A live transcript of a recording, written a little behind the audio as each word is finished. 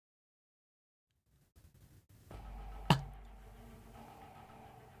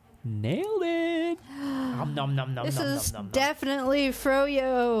Nailed it. Nom, nom, nom, nom, This nom, is nom, nom, nom. definitely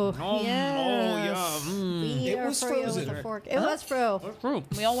Froyo. Oh, Yes. yeah. We It are was Froyo frozen. with a fork. It was Fro. True.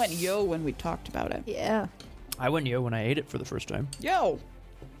 We all went yo when we talked about it. Yeah. I went yo when I ate it for the first time. Yo.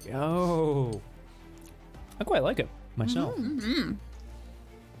 Yo. I quite like it myself. I don't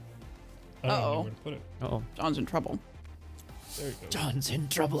know Uh-oh. where to put it. Uh-oh. John's in trouble. There you go. John's in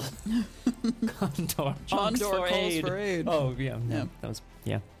trouble. Condor. Condor calls for aid. Oh, yeah. No, Yeah. that was,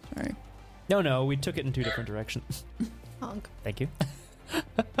 yeah. Sorry. No, we took it in two different directions. Honk. Thank you.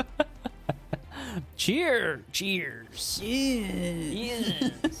 Cheers.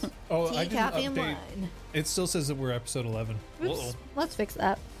 Yes. Oh, I Tea, didn't coffee, and update. wine. It still says that we're episode 11. Oops. Let's fix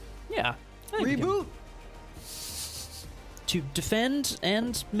that. Yeah. I think we can- Reboot. To defend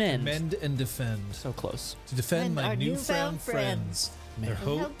and mend. Mend and defend. So close. To defend Mend my our newfound newfound friends, their Mend.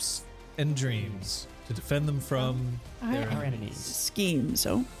 hopes and dreams. To defend them from their Our enemies. enemies. Scheme,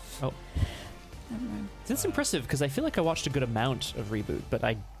 so. Oh. Never mind. That's impressive because I feel like I watched a good amount of Reboot, but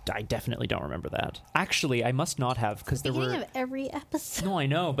I definitely don't remember that. Actually, I must not have because there Beginning were. of every episode. No, I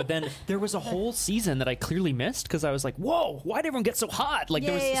know, but then there was a whole season that I clearly missed because I was like, "Whoa, why'd everyone get so hot?" Like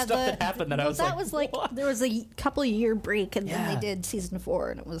there was stuff that happened that I was that like, was like "What?" there was a couple year break, and then Yeah. they did season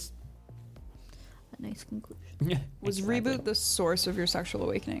 4, and it was a nice conclusion. Yeah, Was exactly. Reboot the source of your sexual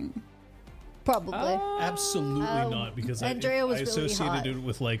awakening? Probably. Absolutely not, because Andrea was I really associated hot. it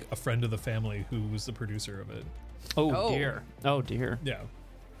with like a friend of the family who was the producer of it. Oh, Oh. dear. Oh dear. Yeah.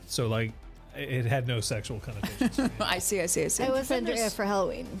 So like, it had no sexual connotations. to me. I see. I was Andrea goodness. for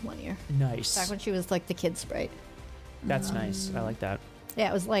Halloween one year, Nice. back when she was like the kid sprite. That's nice. I like that.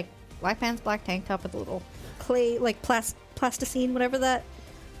 Yeah, it was like black pants, black tank top with a little clay, like plasticine, whatever that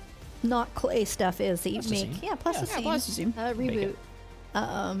not clay stuff is that you Plasticine? make. Yeah, plasticine. plasticine. Make Reboot. it.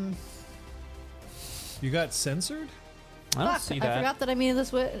 You got censored? I don't Fuck, see I that. forgot that I mean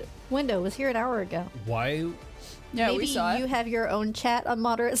this window was here an hour ago. Why? Yeah, maybe we saw you it. have your own chat on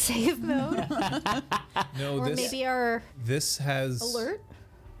moderate save mode, No, or this maybe our this has alert.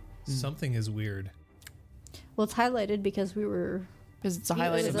 something is weird. Well, it's highlighted because we were, Because it's a Yeah,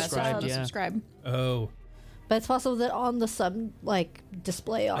 highlighted it's message subscribed, on the yeah. subscribe. Oh, but it's possible that on the sub like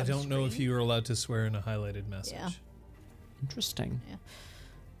display on. I don't know if screen, you were allowed to swear in a highlighted message. Yeah. Interesting.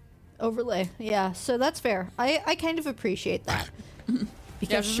 overlay. Yeah, so that's fair. I kind of appreciate that.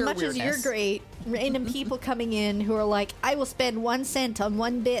 Because sure, as much as you're weirdness. great, random people coming in who are like, I will spend 1 cent on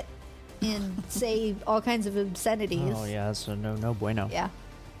 1 bit and say all kinds of obscenities. Oh yeah, so no bueno. Yeah.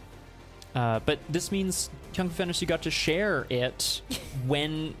 But this means Young Fantasy got to share it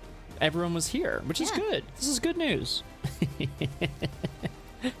when everyone was here, which is Yeah. good. This is good news. Need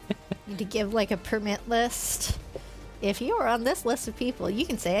to give like a permit list. If you are on this list of people, you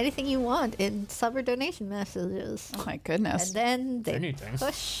can say anything you want in sub or donation messages. Oh my goodness. And then they Anything.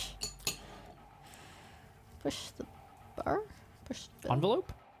 push the bar, push the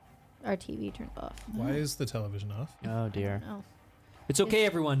Envelope? Our TV turned off. Why is the television off? Oh dear. No. It's okay,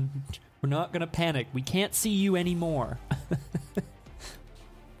 everyone. We're not gonna panic. We can't see you anymore.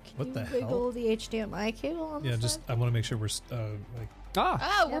 What You the hell? wiggle the HDMI cable on Yeah, the just side? I want to make sure we're like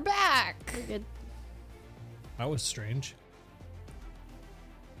Ah, Oh, we're back. We're good. that was strange.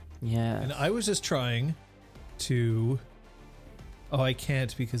 yeah. And I was just trying to. Oh, I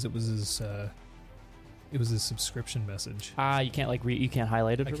can't because it was his subscription message. You can't like you can't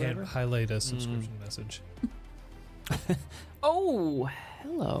highlight it I or can't whatever. highlight a subscription message. Oh,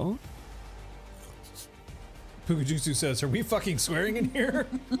 hello. Pukajutsu says, "Are we fucking swearing in here?"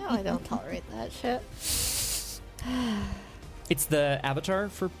 No, I don't tolerate that shit. It's the avatar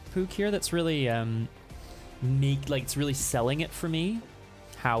for Pook here that's really it's really selling it for me.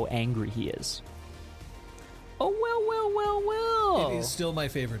 How angry he is. Oh well. It is still my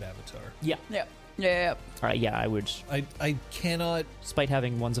favorite avatar. Yeah. Yep. Yeah. All right. Yeah, I would, I cannot. despite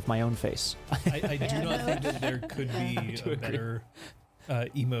having ones of my own face. I do not think that there could be do a agree. better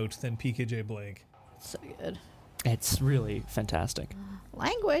emote than PKJ Blank. So good. It's really fantastic.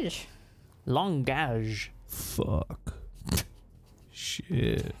 Language. Langage. Fuck.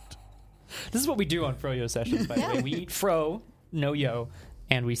 Shit. This is what we do on Froyo sessions, by the way. We eat Fro, no yo,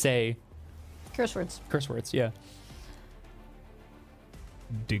 and we say Curse words. curse words. Yeah.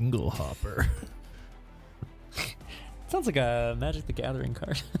 Dinglehopper. Sounds like a Magic the Gathering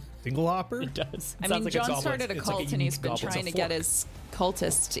card. Dinglehopper? It does. I It mean, sounds like John it's started a it's like cult and he's been goblet. It's a trying to get fork. his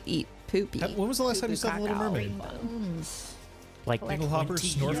cultists to eat poopy. When was the last time you saw The Little Poo-poo Mermaid? Bones. Like Dinglehopper 20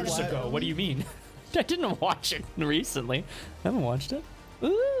 snorts years flat. ago. What do you mean? I didn't watch it recently. I haven't watched it.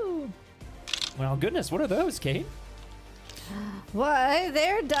 Ooh. Well, goodness, what are those, Kate? Why,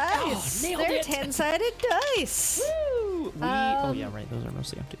 they're dice. nailed They're it. 10-sided dice. Woo! Oh Um, yeah, right. Those are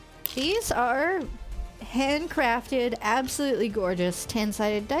mostly empty. These are handcrafted, absolutely gorgeous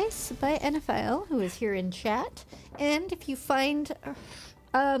 10-sided dice by NFL, who is here in chat. And if you find,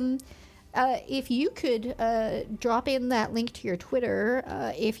 if you could drop in that link to your Twitter,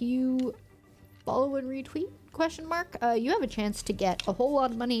 if you follow and retweet, you have a chance to get a whole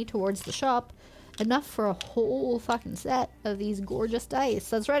lot of money towards the shop. Enough for a whole fucking set of these gorgeous dice.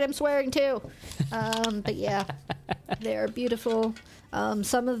 That's right, I'm swearing too. But yeah, they're beautiful.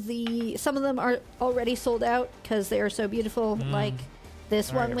 Some of them are already sold out because they are so beautiful. Like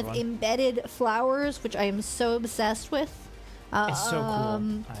this All right, one with everyone. embedded flowers, which I am so obsessed with. It's so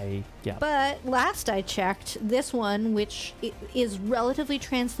cool. Yeah. But last I checked, this one, which is relatively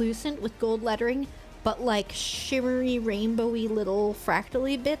translucent with gold lettering, but like shimmery, rainbowy little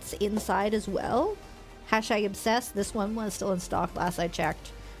fractally bits inside as well. #obsessed. This one was still in stock last I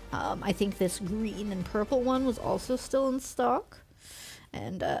checked. I think this green and purple one was also still in stock.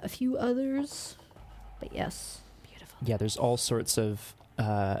 And a few others. But yes, beautiful. Yeah, there's all sorts of...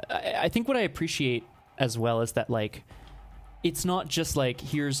 I think what I appreciate as well is that, like, it's not just like,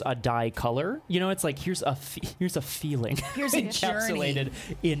 here's a dye color. You know, it's like, here's a feeling. Here's a encapsulated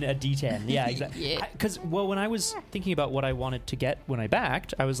in a D10. Yeah, exactly. Yeah. Because, well, when I was thinking about what I wanted to get when I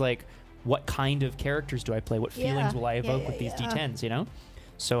backed, I was like, what kind of characters do I play? What feelings will I evoke with these D10s, you know?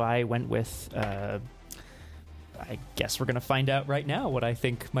 So I went with... I guess we're going to find out right now what I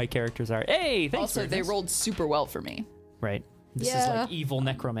think my characters are. Hey, thanks. Also, they Magnus. rolled super well for me. Right. This is Yeah. like evil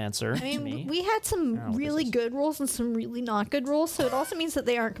necromancer I to mean, me. we had I some don't know what really this is. good rolls and some really not good rolls, so it also means that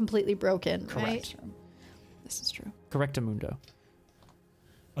they aren't completely broken, right? This is true. Correctamundo.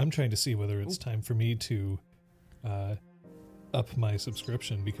 I'm trying to see whether it's time for me to up my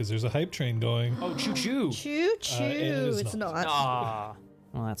subscription because there's a hype train going. Oh, choo-choo. Choo choo. it is It's not. not. Ah.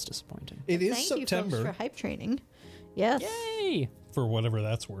 Well, that's disappointing. It is Thank you, September folks, for hype training. Yes. Yay! for whatever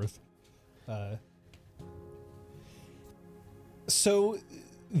that's worth. So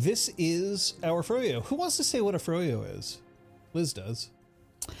this is our Froyo. Who wants to say what a Froyo is? Liz does.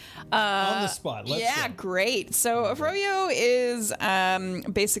 On the spot. Let's Yeah, go. great. So a Froyo is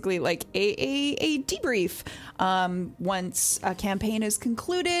basically like a debrief. Once a campaign is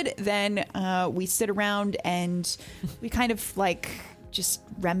concluded, then we sit around and we kind of like just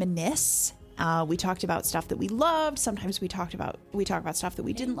reminisce. We talked about stuff that we loved. Sometimes we talk about stuff that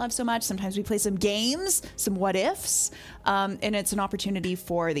we didn't love so much. Sometimes we play some games, some what ifs, and it's an opportunity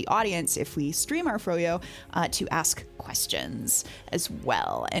for the audience, if we stream our Froyo, to ask questions as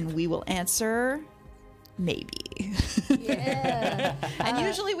well, and we will answer maybe. Yeah. And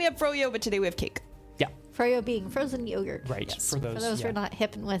usually we have Froyo, but today we have cake. Yeah, Froyo being frozen yogurt. right. Yes. For those, For those who are not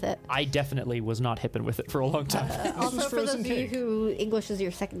hipping with it. I definitely was not hipping with it for a long time. Also, was for those frozen of you cake. who English is your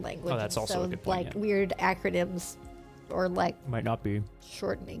second language. Oh, that's and also so, a good point, like yeah. weird acronyms or like Might not be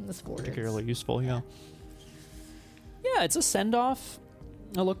shortenings for particularly useful, yeah. Yeah, it's a send-off.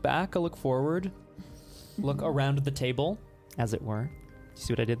 A look back, a look forward, look around the table, as it were. You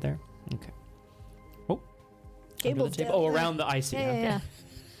see what I did there? Okay. Oh, under Cable's the table. down. Oh, around the icy. Yeah, Okay. yeah, yeah.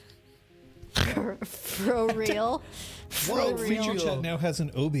 Fro real. Whoa, For Featured real. Chat now has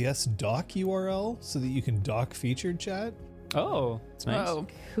an OBS doc URL so that you can doc Featured Chat. Oh, it's nice. Whoa.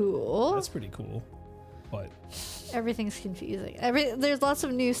 Cool. That's pretty cool. But Everything's confusing. There's lots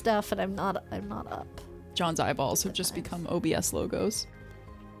of new stuff, and I'm not up. John's eyeballs have just become OBS logos.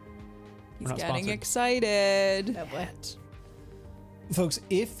 He's not getting sponsored. excited. Oh, boy. folks,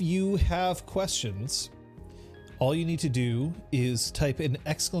 if you have questions, all you need to do is type an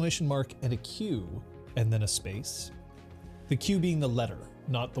exclamation mark and a Q and then a space. The Q being the letter,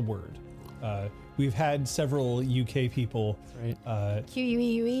 not the word. We've had several UK people. Right.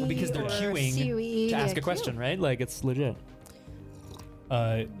 QUE. Well, because they're or queuing CUE, to ask yeah, a question, right? Like, it's legit.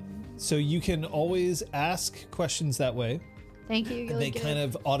 So you can always ask questions that way. Thank you. And Really they good. kind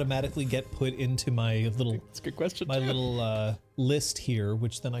of automatically get put into my little It's a good question. list here,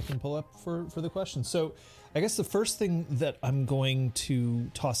 which then I can pull up for the questions. So I guess the first thing that I'm going to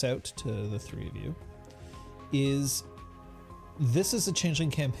toss out to the three of you is this is a Changeling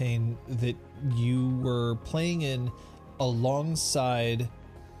campaign that you were playing in alongside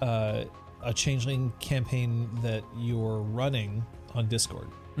a Changeling campaign that you're running on Discord.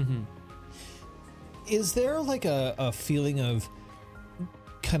 Mm-hmm. Is there like a feeling of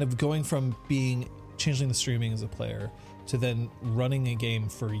kind of going from being Changeling the streaming as a player to then running a game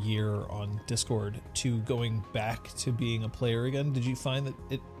for a year on Discord to going back to being a player again? Did you find that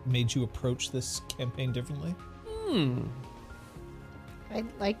it made you approach this campaign differently? I'd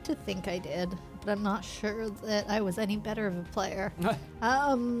like to think I did, but I'm not sure that I was any better of a player.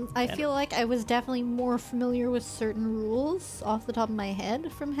 I feel like I was definitely more familiar with certain rules off the top of my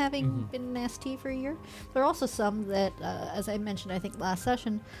head from having been an ST for a year. There are also some that, as I mentioned, I think last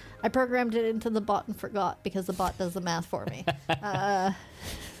session, I programmed it into the bot and forgot because the bot does the math for me.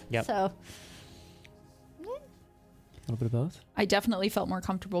 Yep. So, A little bit of both. I definitely felt more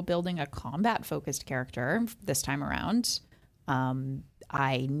comfortable building a combat-focused character this time around.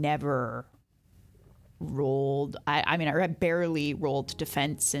 I never rolled. I barely rolled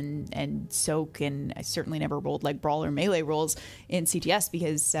defense and soak, and I certainly never rolled like brawl or melee rolls in CTS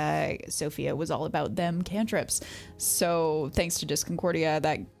because Sophia was all about them cantrips. So thanks to Disconcordia,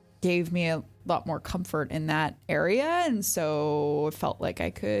 that gave me a lot more comfort in that area, and so it felt like I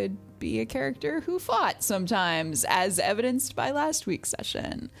could be a character who fought sometimes, as evidenced by last week's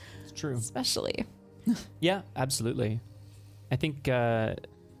session. It's true. Especially. Yeah, absolutely. I think kind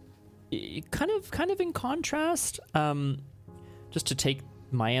of in contrast, just to take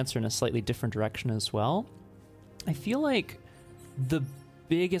my answer in a slightly different direction as well, I feel like the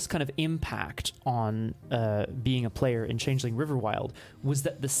biggest kind of impact on being a player in Changeling Riverwild was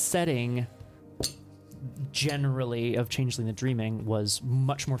that the setting generally of Changeling the Dreaming was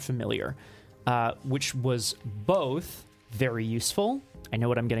much more familiar, which was both very useful. I know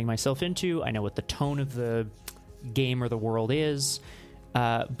what I'm getting myself into. I know what the tone of the game or the world is,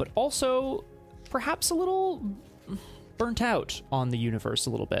 but also perhaps a little burnt out on the universe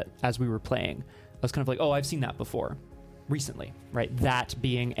a little bit as we were playing. I was kind of like, oh, I've seen that before recently, right? That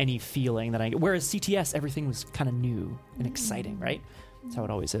being any feeling that I get. Whereas CTS, everything was kind of new and exciting, right? That's how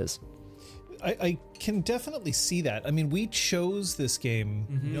it always is. I can definitely see that. I mean, we chose this game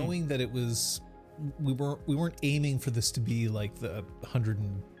knowing that it was we weren't aiming for this to be like the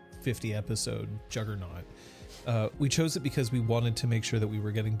 150 episode juggernaut. We chose it because we wanted to make sure that we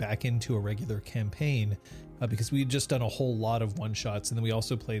were getting back into a regular campaign, because we had just done a whole lot of one shots, and then we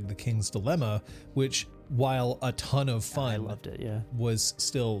also played The King's Dilemma, which, while a ton of fun, I loved it. Yeah, was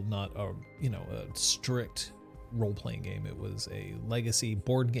still not a strict role-playing game. It was a legacy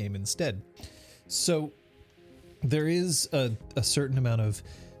board game instead. So there is a certain amount of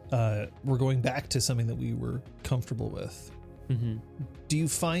we're going back to something that we were comfortable with. Mm-hmm. Do you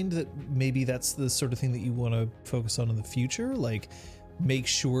find that maybe that's the sort of thing that you want to focus on in the future? Like, make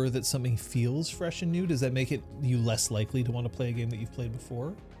sure that something feels fresh and new? Does that make you less likely to want to play a game that you've played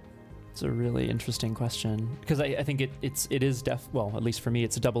before? It's a really interesting question, because I think it is well, at least for me,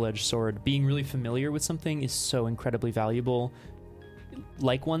 it's a double-edged sword. Being really familiar with something is so incredibly valuable.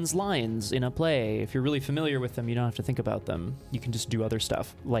 Like one's lines in a play, if you're really familiar with them, you don't have to think about them. You can just do other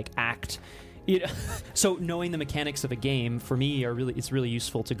stuff, like act. So knowing the mechanics of a game, for me, it's really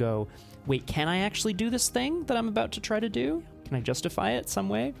useful to go, wait, can I actually do this thing that I'm about to try to do? Can I justify it some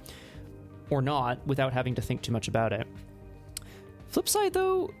way? Or not, without having to think too much about it. Flip side,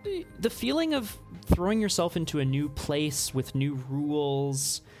 though, the feeling of throwing yourself into a new place with new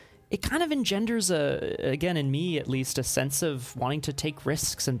rules, it kind of engenders again, in me at least, a sense of wanting to take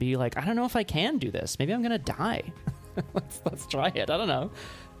risks and be like, I don't know if I can do this. Maybe I'm going to die. Let's try it. I don't know.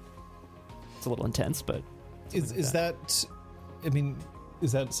 It's a little intense, but is that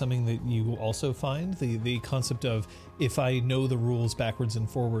something that you also find, the concept of, if I know the rules backwards and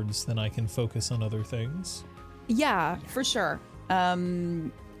forwards, then I can focus on other things? Yeah, for sure.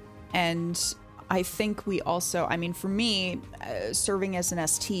 And I think we also, for me, serving as an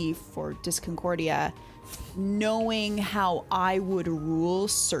ST for Disconcordia, knowing how I would rule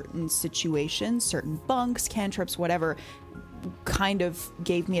certain situations, certain bunks, cantrips, whatever, kind of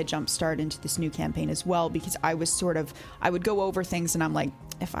gave me a jump start into this new campaign as well, because I would go over things and I'm like,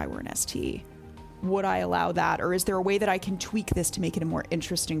 if I were an ST, would I allow that? Or is there a way that I can tweak this to make it a more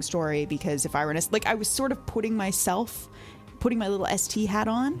interesting story? Because if I were an ST, I was sort of putting my little ST hat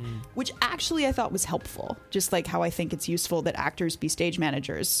on, which actually I thought was helpful. Just like how I think it's useful that actors be stage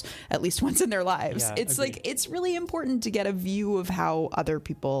managers at least once in their lives. Yeah, it's agreed. like, it's really important to get a view of how other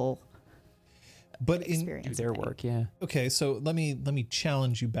people experience their work. Yeah. Okay, so let me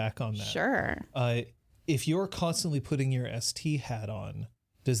challenge you back on that. Sure. If you're constantly putting your ST hat on,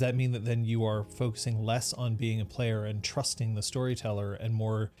 does that mean that then you are focusing less on being a player and trusting the storyteller, and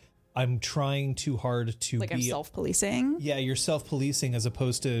more, I'm trying too hard to be... I'm self-policing? Yeah, you're self-policing, as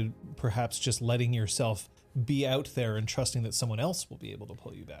opposed to perhaps just letting yourself be out there and trusting that someone else will be able to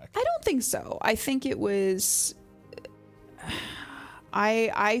pull you back. I don't think so. I think it was...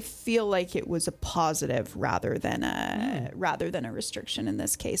 I feel like it was a positive rather than a restriction in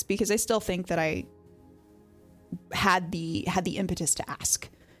this case, because I still think that I had the impetus to ask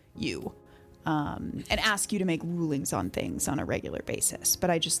you and ask you to make rulings on things on a regular basis. But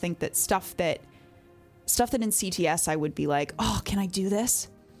I just think that stuff that stuff that in CTS I would be like, oh, can I do this?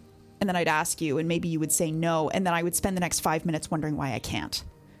 And then I'd ask you, and maybe you would say no, and then I would spend the next 5 minutes wondering why I can't.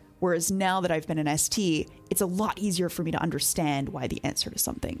 Whereas now that I've been an ST, it's a lot easier for me to understand why the answer to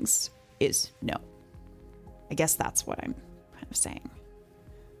some things is no. I guess that's what I'm kind of saying.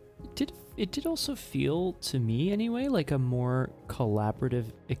 It did also feel, to me anyway, like a more collaborative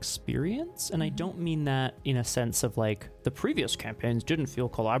experience. And I don't mean that in a sense of like the previous campaigns didn't feel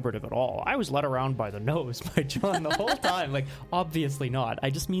collaborative at all. I was led around by the nose by John the whole time. Like, obviously not. I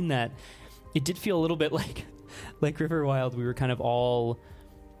just mean that it did feel a little bit like Riverwild. We were kind of all...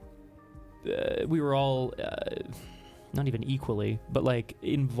 not even equally, but like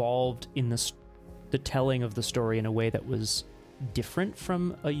involved in the telling of the story in a way that was different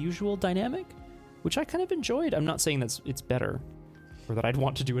from a usual dynamic, which I kind of enjoyed. I'm not saying that it's better or that I'd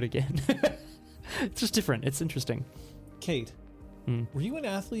want to do it again. It's just different. It's interesting. Kate, were you an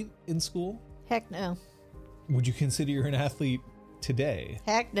athlete in school? Heck no. Would you consider you're an athlete today?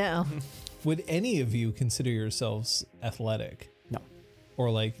 Heck no. Would any of you consider yourselves athletic? No. Or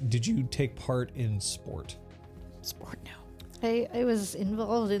like, did you take part in sport? Sport, no. I was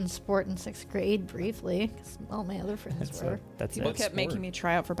involved in sport in 6th grade briefly, because all my other friends were. That's People it. kept making me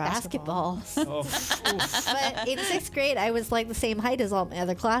try out for basketball. Basketball. But in 6th grade, I was like the same height as all my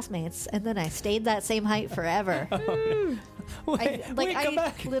other classmates, and then I stayed that same height forever. I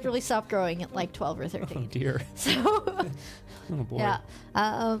literally stopped growing at like 12 or 13. Oh dear. So, Oh boy. yeah,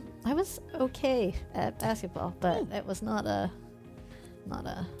 I was okay at basketball, but it was not a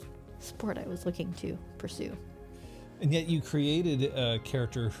sport I was looking to pursue. And yet you created a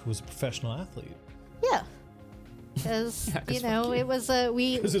character who was a professional athlete. Yeah. Because, Yeah, 'cause you know, fuck you. it was,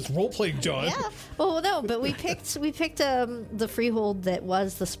 we... Because it's role-playing, John. Yeah. Well, no, but we picked the freehold that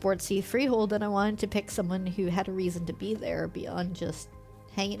was the sportsy freehold, and I wanted to pick someone who had a reason to be there beyond just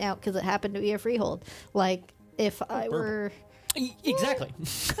hanging out because it happened to be a freehold. Like, if I were... Exactly.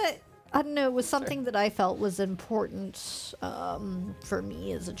 But, I don't know, it was something that I felt was important for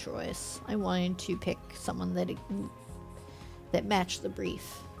me as a choice. I wanted to pick someone that matched the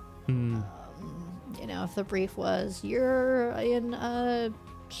brief. You know, if the brief was, you're in a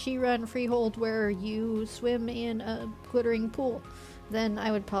she-run freehold where you swim in a glittering pool, then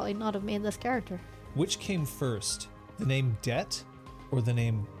I would probably not have made this character. Which came first, the name Det or the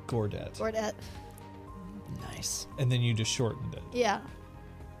name Gordet? Gordet. Nice. And then you just shortened it. Yeah,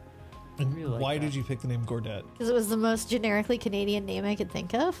 And really like why that. did you pick the name Gordet? because it was the most generically Canadian name I could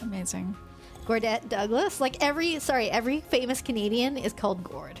think of. Amazing. Gordet Douglas. Like, every famous Canadian is called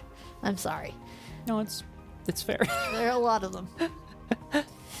Gord. I'm sorry. No, it's fair. There are a lot of them.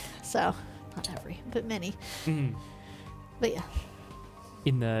 So, not every, but many. But yeah.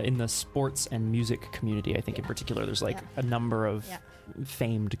 In the sports and music community, I think in particular, there's like a number of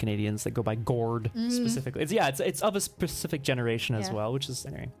famed Canadians that go by Gord specifically. It's of a specific generation as well, which is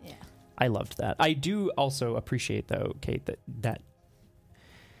anyway. Yeah. I loved that. I do also appreciate though, Kate, that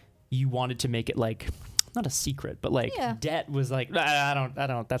you wanted to make it like not a secret, but like Det was like I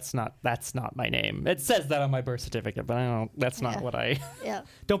don't that's not my name. It says that on my birth certificate, but I don't that's not what I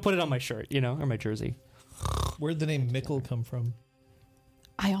don't put it on my shirt, you know, or my jersey. Where'd the name Mickle come from?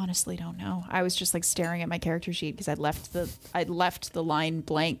 I honestly don't know. I was just like staring at my character sheet because I'd left the line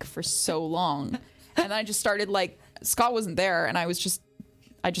blank for so long, and I just started like Scott wasn't there, and I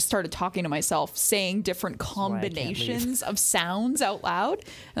just started talking to myself, saying different combinations of sounds out loud,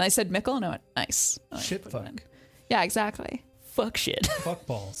 and I said Mickle, and I went nice. Shit fuck. Yeah, exactly. Fuck shit. Fuck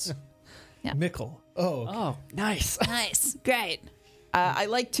balls. Yeah. Mickle. Oh, okay. Oh, nice. Nice, great. I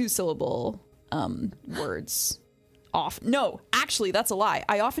like 2-syllable words. No, actually, that's a lie.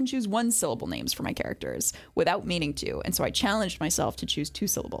 I often choose 1-syllable names for my characters without meaning to, and so I challenged myself to choose 2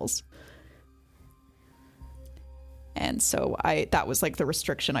 syllables. And so that was like the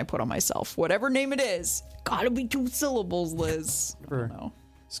restriction I put on myself. Whatever name it is, gotta be 2 syllables, Liz. I don't know.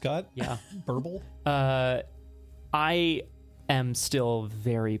 Scott? Yeah. Burble? I am still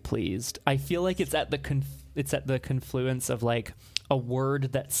very pleased. I feel like it's at the confluence of like a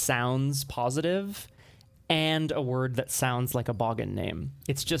word that sounds positive and a word that sounds like a boggin name.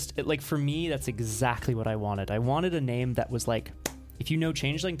 It's just like for me, that's exactly what I wanted. I wanted a name that was like, if you know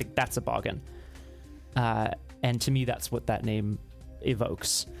Changeling, that's a boggin. And to me, that's what that name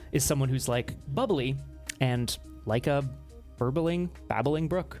evokes, is someone who's like bubbly and like a babbling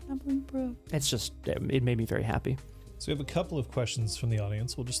brook. It's just, it made me very happy. So we have a couple of questions from the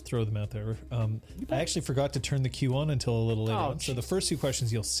audience. We'll just throw them out there. I actually forgot to turn the queue on until a little later on. So the first 2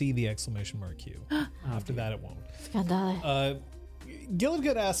 questions, you'll see the exclamation mark queue. After that, it won't. Scandale.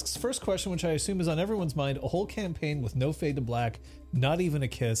 Gilligan asks, first question, which I assume is on everyone's mind, a whole campaign with no fade to black, not even a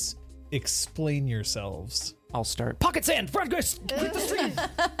kiss. explain yourselves. I'll start. Pocket sand, progress, quit the stream.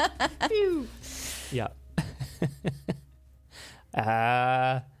 Phew. Yeah.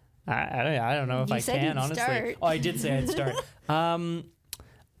 I don't know if You I said can, you'd honestly. start. Oh, I did say I'd start.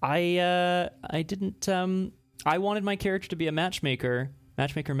 I didn't. I wanted my character to be a matchmaker.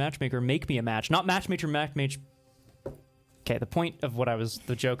 Matchmaker, make me a match. Not match. Okay, the point of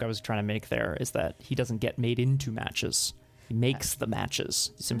the joke I was trying to make there is that he doesn't get made into matches. He makes the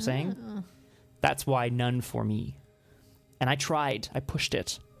matches. You see what I'm saying? That's why none for me. And I tried. I pushed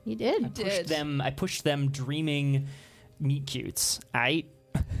it. You did. I pushed them dreaming meet cutes.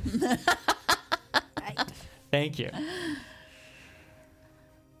 Thank you.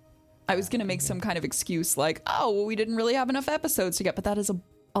 I was going to make some kind of excuse like, oh, well, we didn't really have enough episodes to get, but that is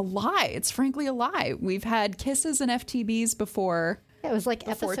a lie. It's frankly a lie. We've had kisses and FTBs before. Yeah, it was like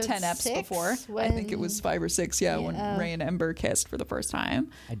before episode 10 eps 6 before. I think it was 5 or 6, when Ray and Ember kissed for the first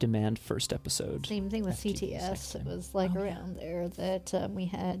time. I demand first episode. Same thing with FTB CTS. section. It was like around there that we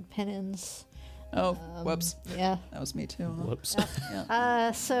had penance. Oh, whoops. Yeah. That was me too. Huh? Whoops.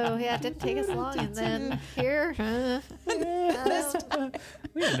 Yeah. So yeah, it didn't take us long, and then here. Wait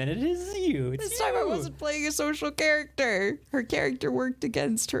a minute, it is you. It's This time I wasn't playing a social character. Her character worked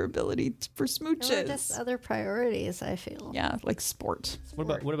against her ability for There were smooches. just other priorities, I feel. Yeah, like sport.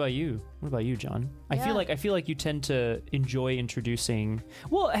 What about you? What about you, John? I Yeah. feel like you tend to enjoy introducing.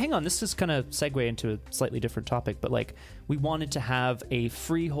 Well, hang on. This is kind of segue into a slightly different topic, but like we wanted to have a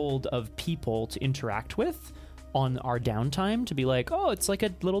freehold of people to interact with on our downtime. To be like, oh, it's like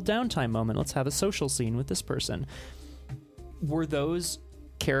a little downtime moment. Let's have a social scene with this person. Were those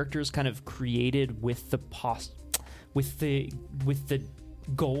characters kind of created with the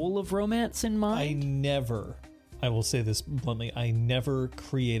goal of romance in mind? I will say this bluntly, I never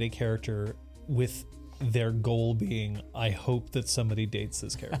create a character with their goal being, I hope that somebody dates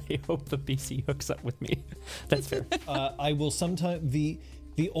this character. I hope the BC hooks up with me. That's fair. I will sometimes, the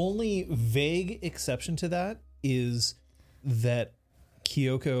only vague exception to that is that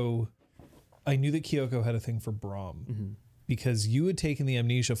Kyoko, I knew that Kyoko had a thing for Braum because you had taken the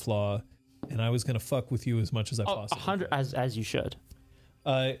amnesia flaw and I was going to fuck with you as much as I possibly 100 could. as you should.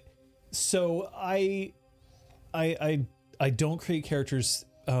 So I don't create characters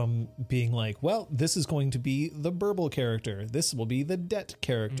being like, well, this is going to be the Burble character. This will be the Det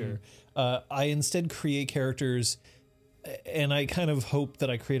character. I instead create characters, and I kind of hope that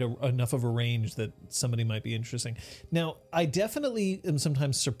I create enough of a range that somebody might be interesting. Now, I definitely am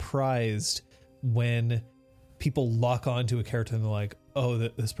sometimes surprised when people lock onto a character and they're like, oh,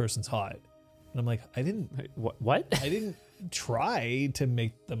 this person's hot. And I'm like, I didn't... What? I didn't try to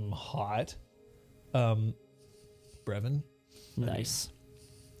make them hot. Brevin. Nice.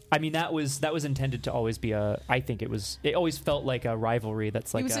 I mean, that was intended to always be it always felt like a rivalry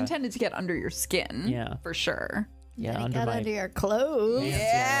that's like It was intended to get under your skin. Yeah. For sure. yeah, Getting under got my under your clothes.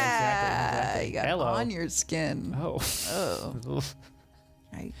 Yeah, exactly. You got Hello. on your skin. Oh. Oh.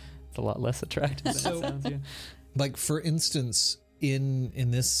 Right. It's a lot less attractive than So- it sounds, yeah. Like, for instance, in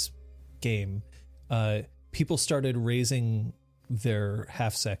this game, people started raising their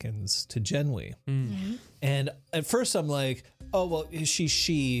half seconds to Genwi. And at first I'm like, oh, well, she's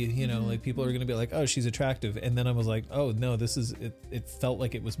she, you know, like people are going to be like, oh, she's attractive. And then I was like, oh, no, this is, it felt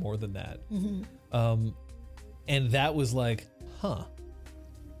like it was more than that. And that was like, huh.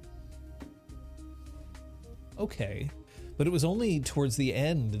 Okay. But it was only towards the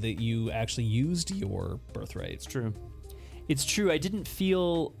end that you actually used your birthright. It's true. It's true. I didn't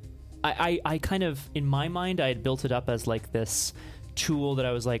feel... I kind of, in my mind, I had built it up as like this tool that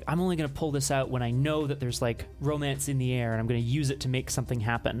I was like, I'm only going to pull this out when I know that there's like romance in the air and I'm going to use it to make something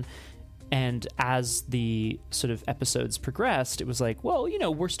happen. And as the sort of episodes progressed, it was like, well, you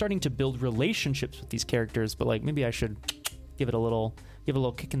know, we're starting to build relationships with these characters, but like maybe I should give a little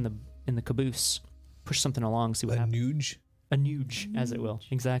kick in the caboose, push something along, see what happens. Nuge. A nuge, as it will.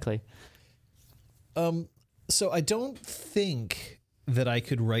 Exactly. So I don't think that I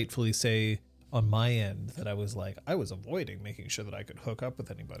could rightfully say on my end that I was avoiding making sure that I could hook up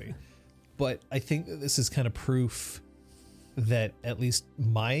with anybody. But I think that this is kind of proof that at least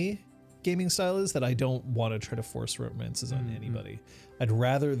my gaming style is that I don't want to try to force romances on anybody. I'd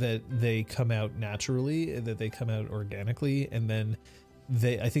rather that they come out naturally, that they come out organically, and then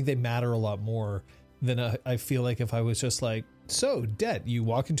I think they matter a lot more than I feel like if I was just like, so, Det, you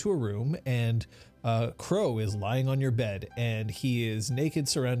walk into a room and Crow is lying on your bed and he is naked,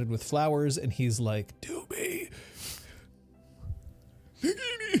 surrounded with flowers, and he's like, do me.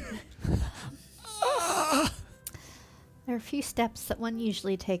 There are a few steps that one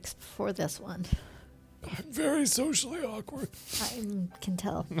usually takes before this one. I'm very socially awkward. I can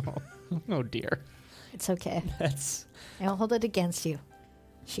tell. Oh dear. It's okay. That's I'll hold it against you.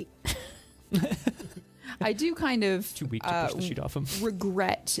 She. I do kind of too weak to push the sheet off him.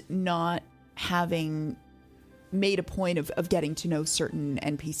 regret not having made a point of getting to know certain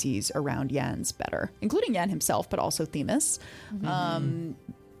NPCs around Yan's better, including Yan himself, but also Themis.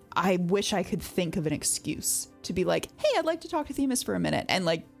 I wish I could think of an excuse to be like, hey, I'd like to talk to Themis for a minute and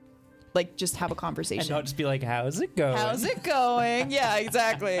like just have a conversation. And not just be like, how's it going? How's it going? Yeah,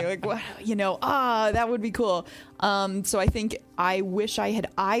 exactly. Like, what, that would be cool. So I think I wish I had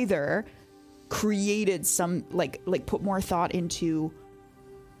either created some, like put more thought into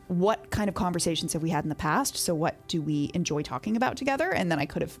what kind of conversations have we had in the past? So what do we enjoy talking about together? And then I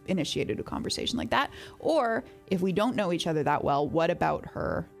could have initiated a conversation like that. Or if we don't know each other that well, what about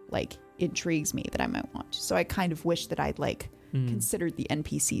her, like, intrigues me that I might want to? So I kind of wish that I'd, like, considered the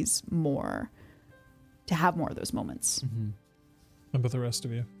NPCs more, to have more of those moments. How about the rest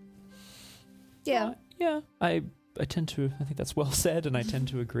of you? Yeah. Yeah. I think that's well said, and I tend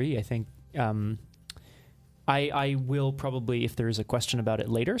to agree. I think I will probably, if there's a question about it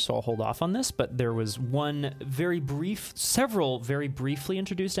later, so I'll hold off on this, but there was several very briefly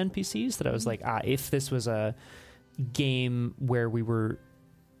introduced NPCs that I was like, if this was a game where we were,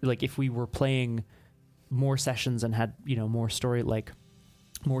 like, if we were playing more sessions and had, more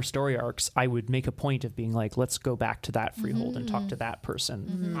story arcs, I would make a point of being like, let's go back to that freehold and talk to that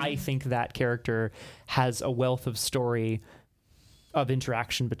person. I think that character has a wealth of story of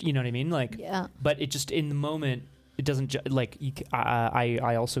interaction, but you know what I mean? Like, Yeah. but it just, in the moment, it doesn't,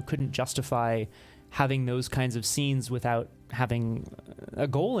 I also couldn't justify having those kinds of scenes without having a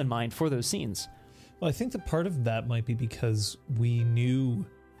goal in mind for those scenes. Well, I think that part of that might be because we knew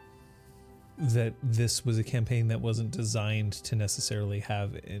that this was a campaign that wasn't designed to necessarily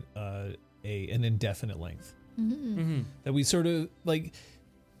have an indefinite length. That we sort of, like,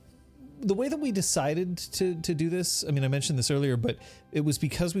 the way that we decided to do this, I mean, I mentioned this earlier, but it was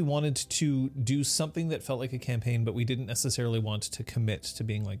because we wanted to do something that felt like a campaign, but we didn't necessarily want to commit to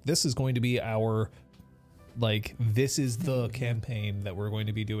being like, this is going to be our, like, this is the campaign that we're going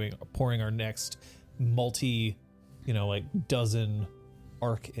to be doing, pouring our next dozen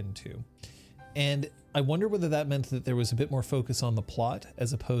arc into. And I wonder whether that meant that there was a bit more focus on the plot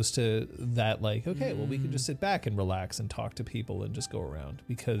as opposed to that, like, okay, well, we can just sit back and relax and talk to people and just go around,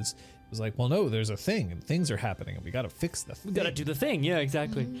 because it was like, well, no, there's a thing and things are happening and we got to fix the thing. We got to do the thing. Yeah,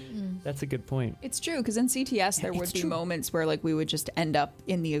 exactly. That's a good point. It's true, because in CTS there would be moments where, like, we would just end up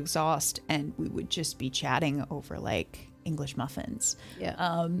in the exhaust and we would just be chatting over, like, English muffins.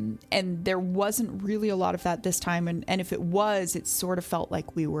 Yeah. And there wasn't really a lot of that this time, and if it was, it sort of felt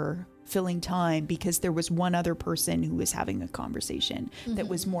like we were filling time because there was one other person who was having a conversation that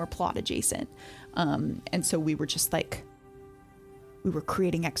was more plot adjacent, and so we were just like, we were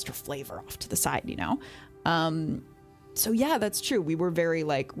creating extra flavor off to the side, so yeah, that's true. We were very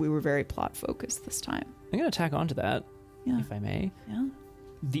plot focused this time. I'm gonna tack onto that, if I may. Yeah.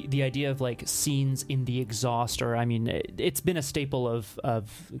 The idea of, like, scenes in the exhaust, or, I mean, it's been a staple of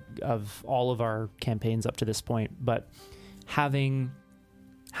all of our campaigns up to this point, but having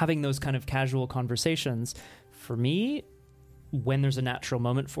those kind of casual conversations, for me, when there's a natural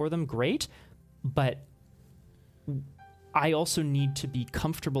moment for them, great, but I also need to be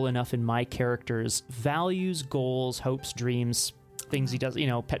comfortable enough in my character's values, goals, hopes, dreams, things he does,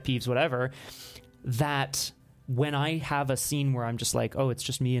 pet peeves, whatever, that when I have a scene where I'm just like, oh, it's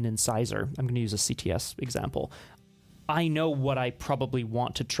just me and Incisor, I'm going to use a CTS example, I know what I probably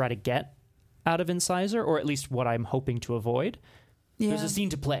want to try to get out of Incisor, or at least what I'm hoping to avoid. Yeah. There's a scene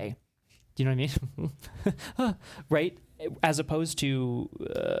to play. Do you know what I mean? Right? As opposed to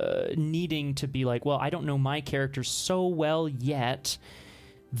needing to be like, well, I don't know my character so well yet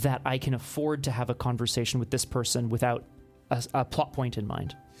that I can afford to have a conversation with this person without a plot point in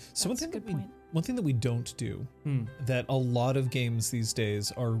mind. So one thing that we don't do, that a lot of games these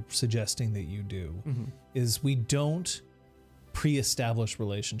days are suggesting that you do, is we don't pre-establish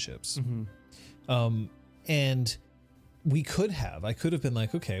relationships. And I could have been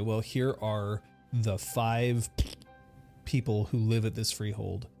like, okay, well, here are the 5 people who live at this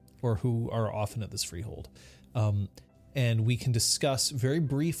freehold, or who are often at this freehold. And we can discuss very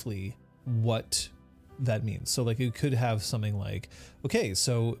briefly what that means. So, like, it could have something like, okay,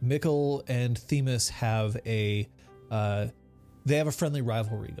 so Mikkel and Themis have a friendly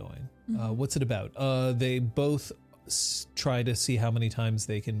rivalry going. What's it about? They both try to see how many times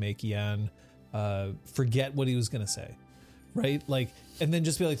they can make Yan forget what he was going to say, right? Like, and then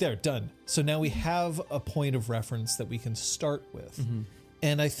just be like, there, done. So now we have a point of reference that we can start with.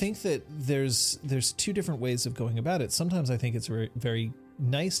 And I think that there's two different ways of going about it. Sometimes I think it's very, very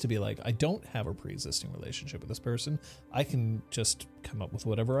nice to be like, I don't have a pre-existing relationship with this person. I can just come up with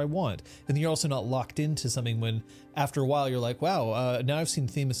whatever I want. And then you're also not locked into something when after a while you're like, wow, now I've seen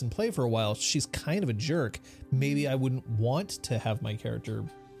Themis in play for a while. She's kind of a jerk. Maybe I wouldn't want to have my character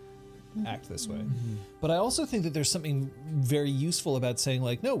act this way. But I also think that there's something very useful about saying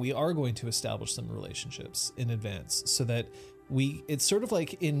like, no, we are going to establish some relationships in advance so that it's sort of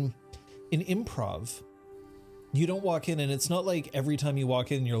like in improv. You don't walk in and it's not like every time you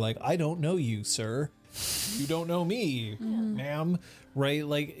walk in, you're like, I don't know you, sir. You don't know me, ma'am. Right?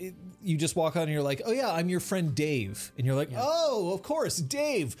 Like you just walk on and you're like, oh yeah, I'm your friend Dave. And you're like, oh, of course,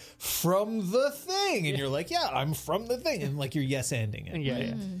 Dave from the thing. And you're like, yeah, I'm from the thing. And like you're yes-anding it.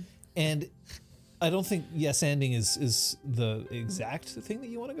 Yeah. And I don't think yes-anding is the exact thing that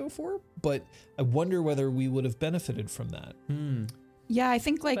you want to go for, but I wonder whether we would have benefited from that. Yeah, I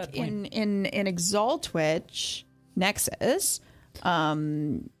think like in Exaltwitch, Nexus,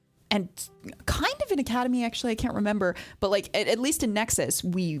 and kind of in Academy, actually, I can't remember, but like at least in Nexus,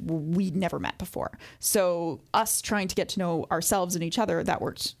 we'd never met before. So us trying to get to know ourselves and each other, that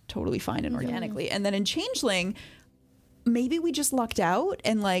worked totally fine and organically. And then in Changeling, maybe we just lucked out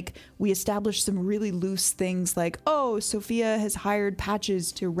and like we established some really loose things like, oh, Sophia has hired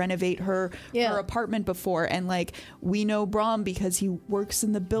Patches to renovate her apartment before, and like we know Brom because he works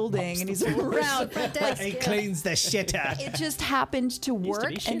in the building and he's around. He cleans the shit out. It just happened to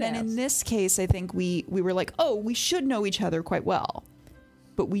work. And then in this case, I think we were like, oh, we should know each other quite well.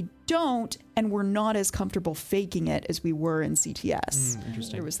 But we don't, and we're not as comfortable faking it as we were in CTS.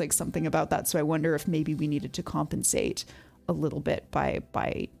 Interesting. There was like something about that. So I wonder if maybe we needed to compensate a little bit by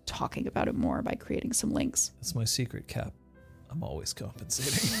talking about it more, by creating some links. That's my secret, Cap. I'm always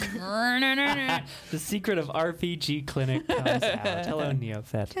compensating. The secret of RPG Clinic comes out. Hello,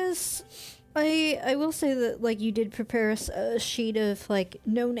 Neophet. Because I will say that like you did prepare us a sheet of like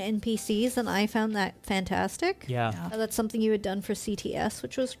known NPCs, and I found that fantastic. Yeah. That's something you had done for CTS,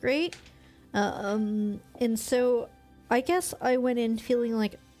 which was great. And so I guess I went in feeling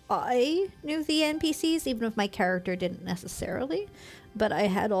like I knew the NPCs, even if my character didn't necessarily. But I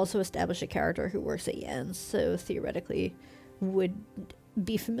had also established a character who works at Yen's, so theoretically would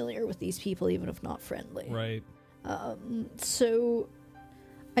be familiar with these people, even if not friendly. Right. So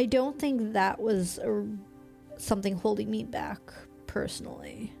I don't think that was something holding me back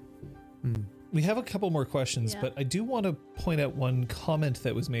personally. We have a couple more questions, but I do want to point out one comment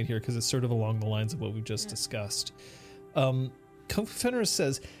that was made here because it's sort of along the lines of what we've just discussed. Kung Fu Fenris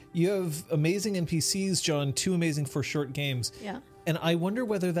says, you have amazing NPCs, John, too amazing for short games. Yeah. And I wonder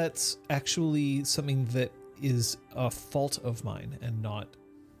whether that's actually something that is a fault of mine and not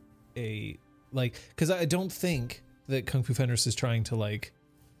a, like, because I don't think that Kung Fu Fenris is trying to, like,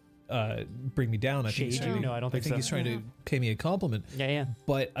 bring me down. I think he's trying to pay me a compliment. Yeah.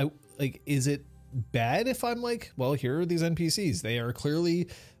 But is it bad if I'm like, well, here are these NPCs. They are clearly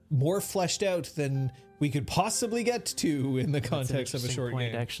more fleshed out than we could possibly get to in the context of a short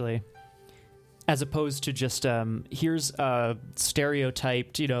game. Actually, as opposed to just here's a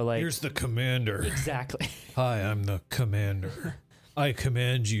stereotyped, here's the commander. Exactly. Hi, I'm the commander. I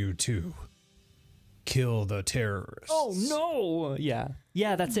command you to kill the terrorists. Oh no!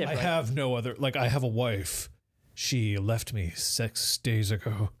 Yeah, that's it. I have no other. Like, I have a wife. She left me 6 days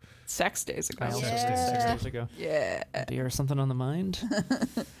ago. 6 days ago. 6 days ago. Yeah. Do you have something on the mind?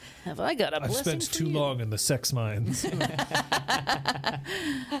 Have I got a blessing? I've spent too long in the sex mines. I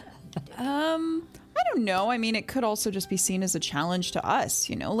don't know. I mean, it could also just be seen as a challenge to us,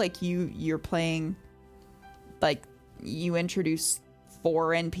 like you're playing, like you introduce 4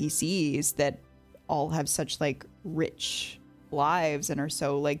 NPCs that all have such like rich lives and are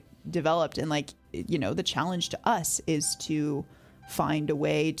so like developed, and like, the challenge to us is to find a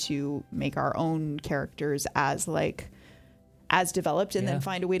way to make our own characters as developed, and then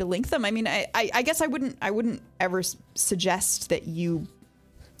find a way to link them. I mean, I guess I wouldn't ever suggest that you,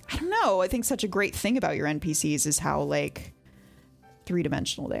 I don't know. I think such a great thing about your NPCs is how like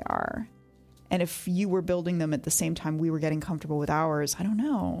 3-dimensional they are. And if you were building them at the same time we were getting comfortable with ours, I don't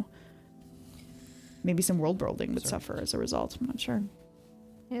know. Maybe some world building would suffer as a result. I'm not sure.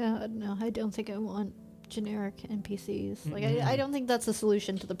 Yeah, no, I don't think I want generic NPCs. Like, I don't think that's the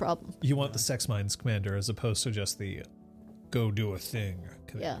solution to the problem. You want the sex mines commander as opposed to just the go do a thing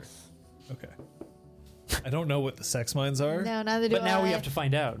commander. Yes. Okay. I don't know what the sex mines are. No, neither do I. But now we have to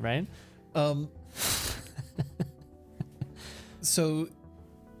find out, right? So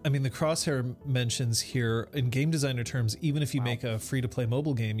I mean, the Crosshair mentions here, in game designer terms, even if you make a free-to-play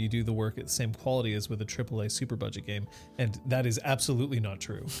mobile game, you do the work at the same quality as with a AAA super budget game, and that is absolutely not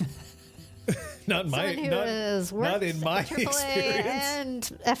true. Not in my, not in my experience. And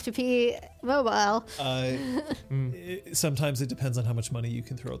F2P mobile. Sometimes it depends on how much money you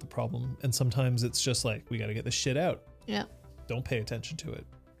can throw at the problem, and sometimes it's just like, we got to get this shit out. Yeah. Don't pay attention to it.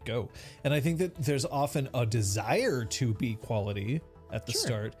 Go. And I think that there's often a desire to be quality at the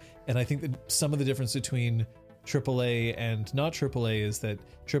start, and I think that some of the difference between AAA and not AAA is that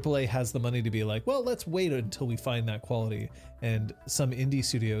AAA has the money to be like, well, let's wait until we find that quality, and some indie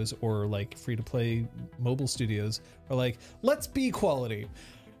studios or like free-to-play mobile studios are like, let's be quality.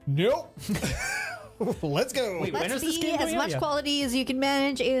 Nope. Let's go. Wait, when Let's is this be game as coming out? much Yeah. quality as you can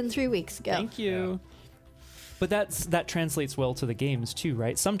manage in 3 weeks. Go. Thank you. But that translates well to the games too,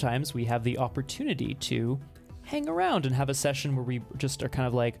 right? Sometimes we have the opportunity to hang around and have a session where we just are kind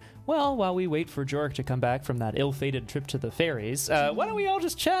of like, well, while we wait for Jork to come back from that ill-fated trip to the fairies, why don't we all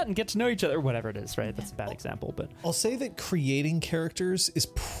just chat and get to know each other? Whatever it is, right? That's a bad example, but I'll say that creating characters is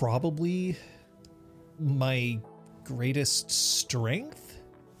probably my greatest strength.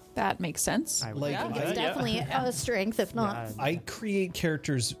 That makes sense. I would Like, agree with It's that, yeah. definitely a strength, if not. Yeah. I create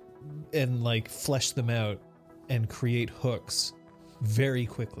characters and like flesh them out and create hooks very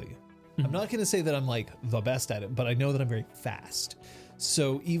quickly. I'm not going to say that I'm like the best at it, but I know that I'm very fast.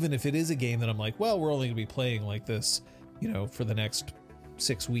 So even if it is a game that I'm like, well, we're only going to be playing like this, you know, for the next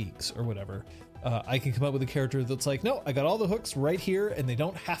 6 weeks or whatever, I can come up with a character that's like, no, I got all the hooks right here, and they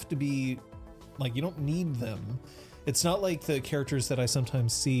don't have to be like, you don't need them. It's not like the characters that I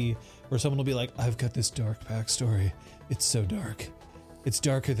sometimes see where someone will be like, I've got this dark backstory. It's so dark. It's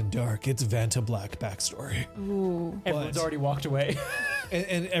darker than dark. It's Vanta Black backstory. Everyone's already walked away.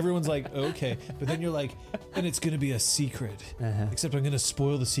 And everyone's like, okay. But then you're like, and it's going to be a secret. Except I'm going to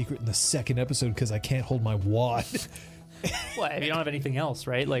spoil the secret in the second episode because I can't hold my wad. Well, if you don't have anything else,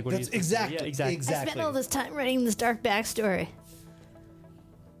 right? Like, what That's do you exactly. Yeah, exactly. I spent all this time writing this dark backstory.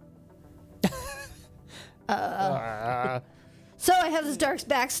 So I have this dark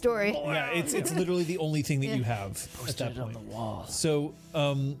backstory. Yeah, it's literally the only thing that you have at that Posted it on point. the wall. So,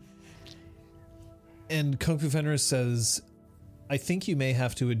 and Kung Fu Fenris says, I think you may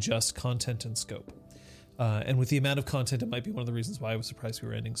have to adjust content and scope. And with the amount of content, it might be one of the reasons why I was surprised we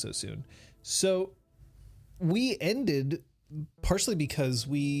were ending so soon. So we ended partially because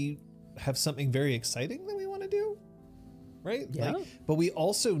we have something very exciting that we want to do, right? Yeah. But we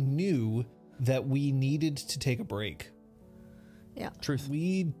also knew that we needed to take a break. Yeah. Truth.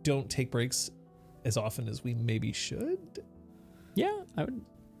 We don't take breaks as often as we maybe should. Yeah, I would.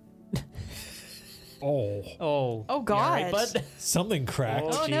 Oh, Oh. Oh, You all right, God. bud? something cracked.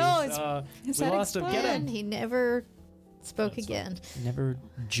 Oh, geez. no, it's- We is that lost him. Get And him. he never spoke again. Never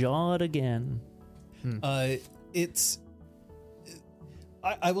jawed again. It's.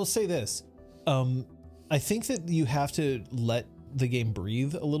 I will say this. I think that you have to let the game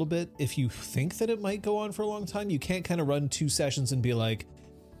breathe a little bit. If you think that it might go on for a long time, you can't kind of run 2 sessions and be like,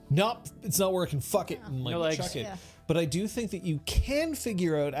 nope, it's not working. Fuck it, and like No legs. chuck it. Yeah. But I do think that you can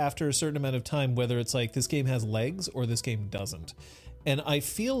figure out after a certain amount of time whether it's like this game has legs or this game doesn't. And I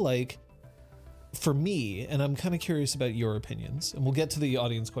feel like for me, and I'm kind of curious about your opinions, and we'll get to the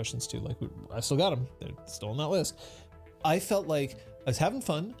audience questions too. Like, I still got them. They're still on that list. I felt like I was having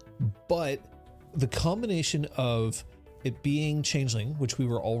fun, but the combination of it being Changeling, which we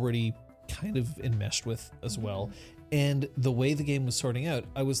were already kind of enmeshed with as well, and the way the game was sorting out,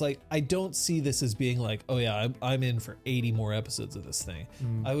 I was like, I don't see this as being like, oh yeah, I'm in for 80 more episodes of this thing.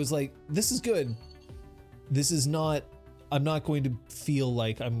 I was like, this is good. This is not, I'm not going to feel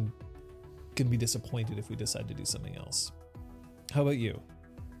like I'm going to be disappointed if we decide to do something else. How about you?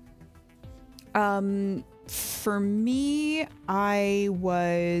 For me, I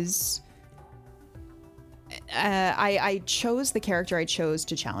was. I chose the character I chose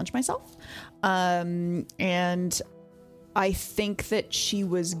to challenge myself. And I think that she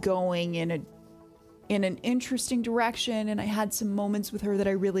was going in an interesting direction, and I had some moments with her that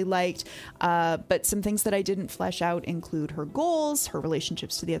I really liked. But some things that I didn't flesh out include her goals, her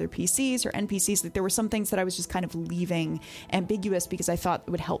relationships to the other PCs, her NPCs. Like, there were some things that I was just kind of leaving ambiguous because I thought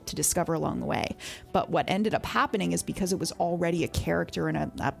it would help to discover along the way. But what ended up happening is because it was already a character and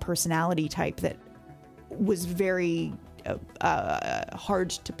a personality type that was very hard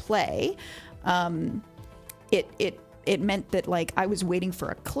to play. It meant that, like, I was waiting for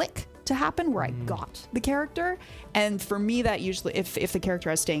a click to happen where I got the character, and for me that usually, if the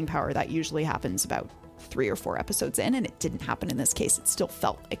character has staying power, that usually happens about 3 or 4 episodes in, and it didn't happen in this case. It still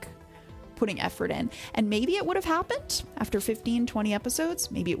felt like putting effort in. And maybe it would have happened after 15, 20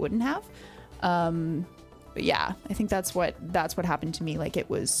 episodes. Maybe it wouldn't have. But yeah, I think that's what happened to me. Like, it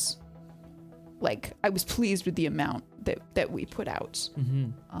was like, I was pleased with the amount that we put out.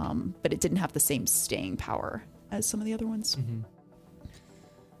 But it didn't have the same staying power as some of the other ones.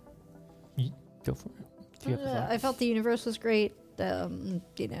 Go for it. Do you have thoughts? I felt the universe was great.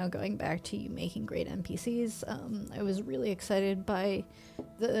 Going back to you making great NPCs, I was really excited by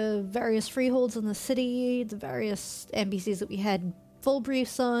the various freeholds in the city, the various NPCs that we had full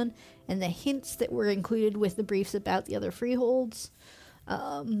briefs on, and the hints that were included with the briefs about the other freeholds.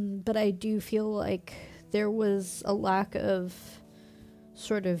 But I do feel like there was a lack of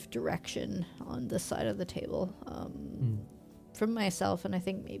sort of direction on this side of the table. From myself, and I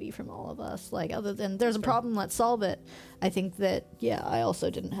think maybe from all of us, like, other than there's a problem, let's solve it. I think that, I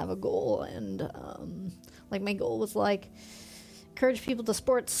also didn't have a goal, and like, my goal was like, encourage people to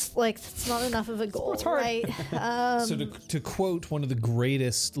sports. Like, it's not enough of a goal, right? So to quote one of the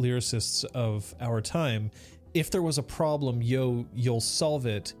greatest lyricists of our time, if there was a problem, you'll solve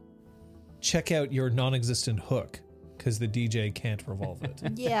it. Check out your non-existent hook, because the DJ can't revolve it.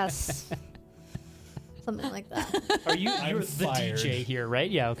 Yes. Something like that. Are you? You're the DJ here, right?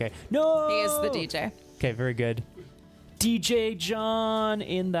 Yeah. Okay. No. He is the DJ. Okay. Very good. DJ John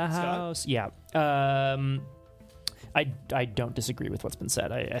in the house. Yeah. I don't disagree with what's been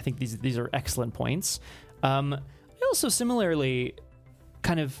said. I think these are excellent points. I also similarly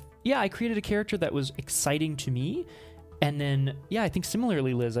kind of I created a character that was exciting to me, and then I think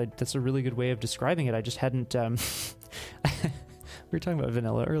similarly, Liz, that's a really good way of describing it. I just hadn't. We were talking about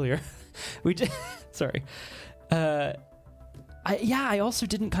vanilla earlier. We did. Sorry. I also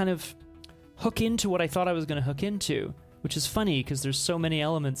didn't kind of hook into what I thought I was going to hook into, which is funny because there's so many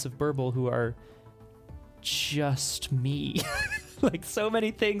elements of Burble who are just me. Like, so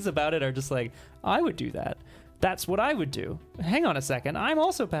many things about it are just like, I would do that. That's what I would do. Hang on a second. I'm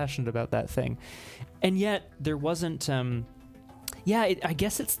also passionate about that thing. And yet there wasn't, I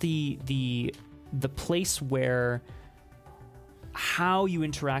guess it's the place where how you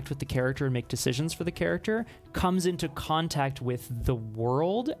interact with the character and make decisions for the character comes into contact with the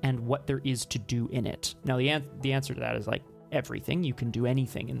world and what there is to do in it. Now, the answer to that is like everything. You can do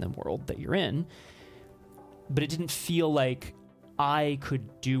anything in the world that you're in. But it didn't feel like I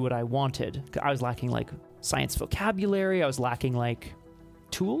could do what I wanted. I was lacking like science vocabulary. I was lacking like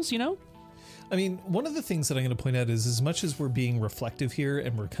tools, I mean, one of the things that I'm going to point out is, as much as we're being reflective here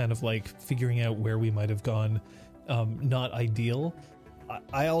and we're kind of like figuring out where we might have gone not ideal,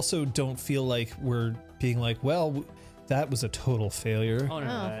 I also don't feel like we're being like, well, that was a total failure. Oh,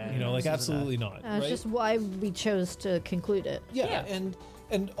 no. Like, absolutely not. It's right? just why we chose to conclude it. Yeah.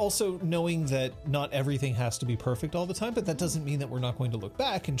 And also knowing that not everything has to be perfect all the time, but that doesn't mean that we're not going to look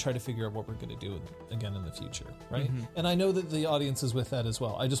back and try to figure out what we're going to do again in the future, right? Mm-hmm. And I know that the audience is with that as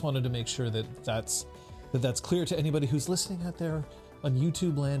well. I just wanted to make sure that that's clear to anybody who's listening out there on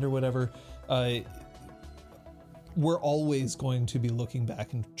YouTube land or whatever. We're always going to be looking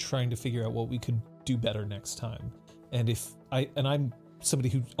back and trying to figure out what we could do better next time. And I'm somebody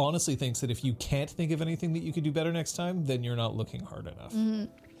who honestly thinks that if you can't think of anything that you could do better next time, then you're not looking hard enough.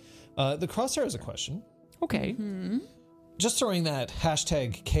 Mm-hmm. The Crosshair has a question. Okay. Mm-hmm. Just throwing that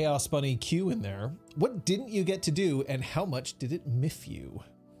hashtag Chaos Bunny Q in there. What didn't you get to do, and how much did it miff you?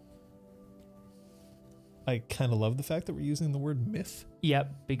 I kind of love the fact that we're using the word miff.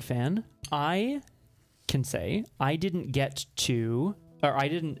 Yep, big fan. I can say I didn't get to, or I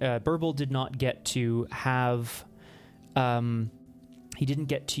didn't, Burble did not get to have, he didn't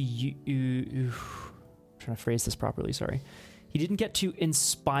get to, I'm trying to phrase this properly, sorry. He didn't get to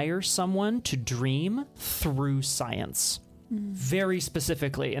inspire someone to dream through science. Very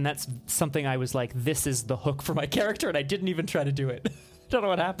specifically, and that's something I was like, this is the hook for my character, and I didn't even try to do it. Don't know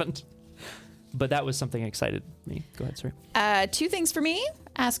what happened. But that was something that excited me. Go ahead, sorry. Two things for me.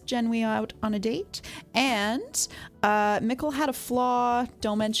 Ask Jen We out on a date. And Mikkel had a flaw.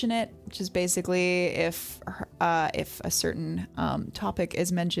 Don't mention it. Which is basically if a certain topic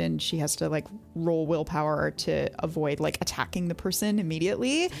is mentioned, she has to like roll willpower to avoid like attacking the person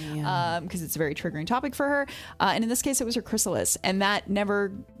immediately. Because it's a very triggering topic for her. And in this case, it was her chrysalis. And that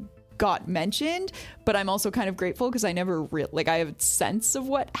never got mentioned, but I'm also kind of grateful because I never I have a sense of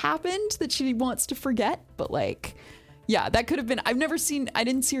what happened that she wants to forget, but like, yeah, that could have been, I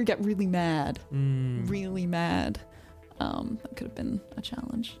didn't see her get really mad. That could have been a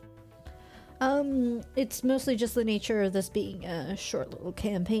challenge. It's mostly just the nature of this being a short little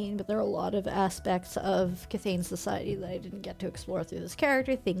campaign, but there are a lot of aspects of Cathane society that I didn't get to explore through this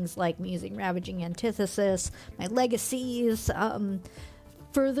character, things like me using Ravaging Antithesis, my legacies,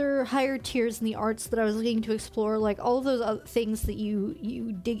 further higher tiers in the arts that I was looking to explore, like all of those other things that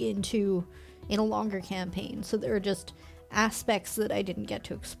you dig into in a longer campaign. So there are just aspects that I didn't get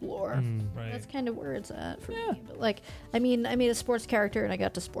to explore. Right. That's kind of where it's at for me. But like, I mean, I made a sports character and I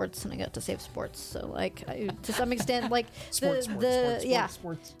got to sports and I got to save sports. So like, to some extent, like Sports.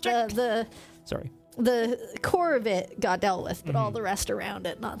 Sorry. The core of it got dealt with, but all the rest around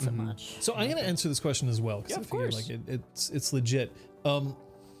it, not so much. So I'm going to answer this question as well because Yeah, I of figure course. like it's legit.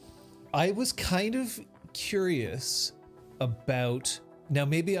 I was kind of curious about, now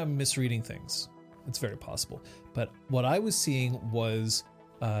maybe I'm misreading things. It's very possible, but what I was seeing was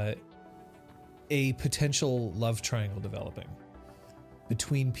a potential love triangle developing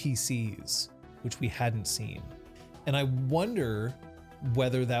between PCs, which we hadn't seen, and I wonder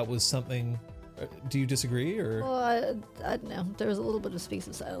whether that was something. Do you disagree or? Well, I don't know. There was a little bit of Speaks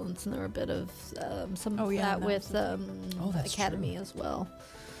of Silence, and there were a bit of some of yeah, that that with that's Academy as well.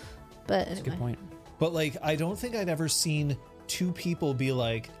 But That's a anyway, good point. But like, I don't think I'd ever seen two people be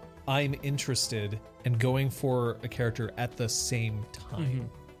like, I'm interested, and going for a character at the same time,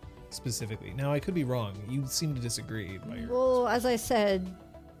 specifically. Now, I could be wrong. You seem to disagree. By your well, as I said,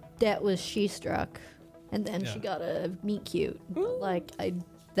 that was She Struck, and then Yeah. she got a meet cute. But like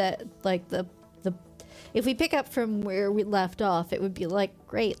the if we pick up from where we left off, it would be like,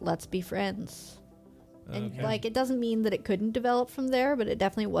 great, let's be friends. And Okay. like, it doesn't mean that it couldn't develop from there, but it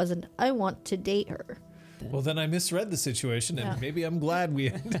definitely wasn't, I want to date her. Well, then I misread the situation, and Yeah. maybe I'm glad we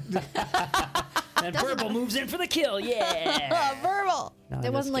ended. And Burble moves in for the kill. Yeah. Verbal. No, I'm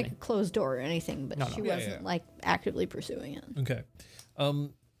There just wasn't like a kidding. closed door or anything, but No, no. she Yeah, wasn't yeah. like actively pursuing it. Okay.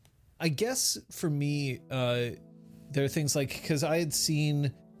 I guess for me, there are things like, because I had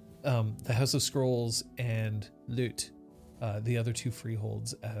seen the House of Scrolls and Loot, the other two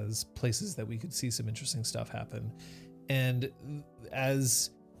freeholds, as places that we could see some interesting stuff happen. And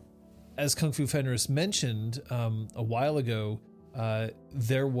as Kung Fu Fenris mentioned a while ago,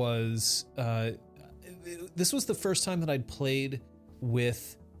 there was this was the first time that I'd played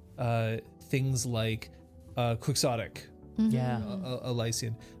with things like Quixotic, Yeah. a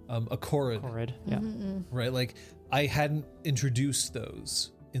Lycian, a Korrid, Horrid. Yeah. right? Like, I hadn't introduced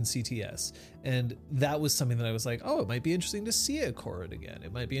those in CTS, and that was something that I was like, oh, it might be interesting to see a Korrid again.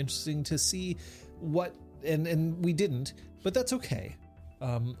 It might be interesting to see what, and we didn't, but that's okay.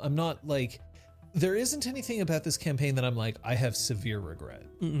 I'm not like, there isn't anything about this campaign that I'm like, I have severe regret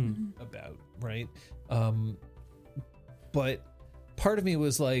about, right? But part of me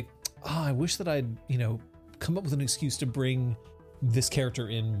was like, oh, I wish that I'd, come up with an excuse to bring this character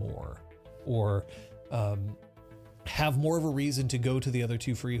in more, or have more of a reason to go to the other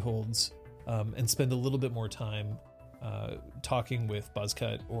two freeholds and spend a little bit more time talking with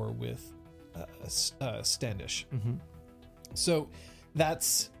Buzzcut or with Standish. So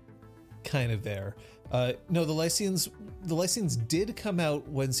that's kind of there. No, the Lycians did come out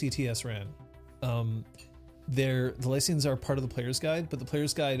when CTS ran. The Lycians are part of the player's guide, but the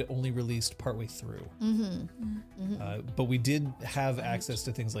player's guide only released partway through. But we did have access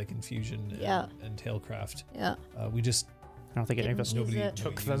to things like Infusion and Tailcraft. Yeah. We just I don't think any of us Didn't use nobody it.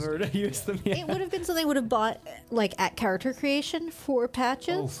 took them or to use them. Yeah. It would have been something I would have bought like at character creation for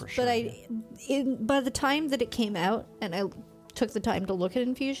patches. Oh, for sure, But by the time that it came out and I took the time to look at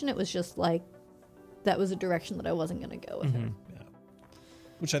Infusion, it was just like that was a direction that I wasn't going to go with it.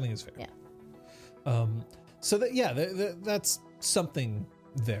 which I think is fair. Yeah. So that that's something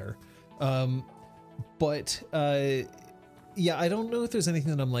there. But I don't know if there's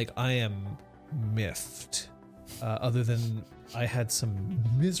anything that I'm like, I am miffed, other than I had some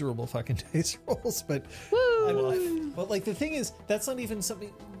miserable fucking dice rolls. But but like, the thing is, that's not even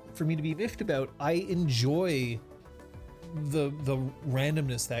something for me to be miffed about. I enjoy the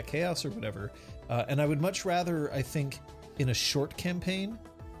randomness, that chaos or whatever, and I would much rather, I think, in a short campaign,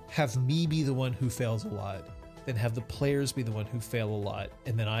 have me be the one who fails a lot than have the players be the one who fail a lot,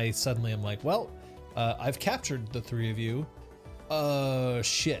 and then I suddenly am like, well, I've captured the three of you.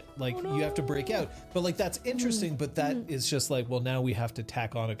 Shit, like, you have to break out. But like, that's interesting, but that is just like, well, now we have to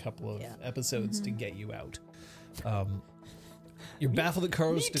tack on a couple of episodes to get you out. You're baffled that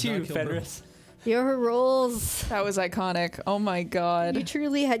Carlos did not kill Fenris. Your rolls. That was iconic. Oh my god. You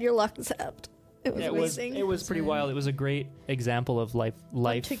truly had your luck zapped. It was amazing. It was pretty wild. It was a great example of life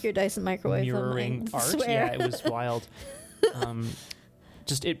Took your dice and microwave mirroring them, I art. swear. Yeah, it was wild.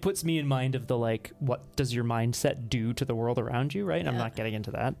 Just, it puts me in mind of the, like, what does your mindset do to the world around you, right? And I'm not getting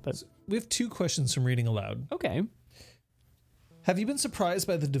into that, but We have two questions from Reading Aloud. okay. Have you been surprised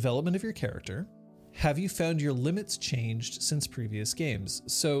by the development of your character? Have you found your limits changed since previous games?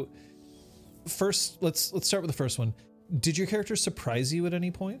 So first, let's start with the first one. did your character surprise you at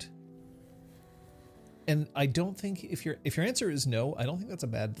any point? And I don't think if your answer is no, I don't think that's a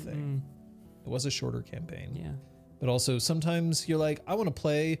bad thing. It was a shorter campaign. Yeah. But also sometimes you're like, I want to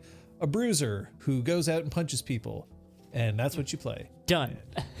play a bruiser who goes out and punches people. And that's what you play. Done.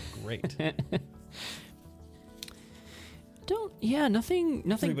 Great. Nothing.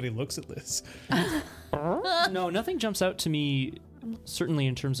 Everybody looks at Liz. No, nothing jumps out to me. Certainly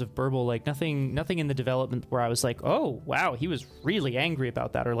in terms of Burble, like nothing in the development where I was like, oh wow, he was really angry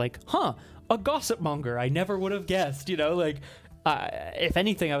about that, or like, a gossip monger. I never would have guessed. Like, if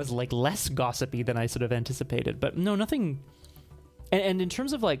anything, I was like less gossipy than I sort of anticipated. But no, nothing. And in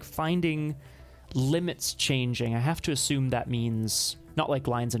terms of like finding limits changing, I have to assume that means not like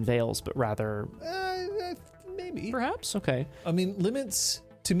lines and veils, but rather Maybe. perhaps. Okay. I mean, limits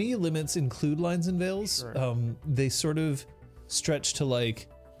include lines and veils. Sure. They sort of stretch to like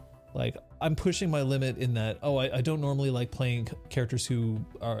I'm pushing my limit in that, I don't normally like playing characters who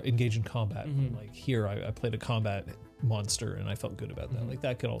are engaged in combat. Like here I played a combat monster and I felt good about that. Like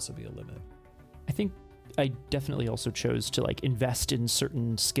that could also be a limit. I think I definitely also chose to like invest in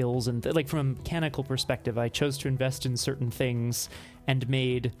certain skills and like from a mechanical perspective, I chose to invest in certain things and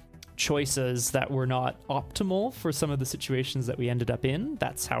made choices that were not optimal for some of the situations that we ended up in.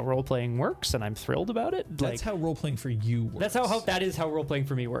 That's how role-playing works, and I'm thrilled about it. That's how role-playing for you works. That is how role-playing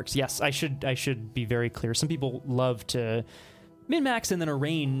for me works. Yes, I should be very clear. Some people love to min-max and then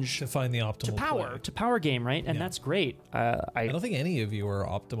arrange to find the optimal to power game, right? And that's great. I don't think any of you are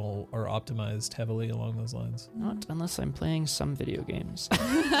optimal or optimized heavily along those lines. Not unless I'm playing some video games.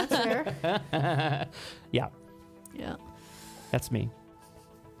 That's fair. Yeah, that's me.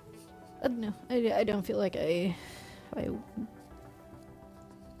 No, I don't feel like I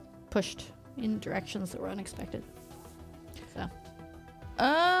pushed in directions that were unexpected. So.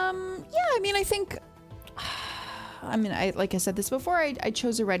 I mean, I think. Like I said this before, I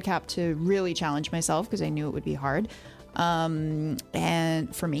chose a red cap to really challenge myself because I knew it would be hard,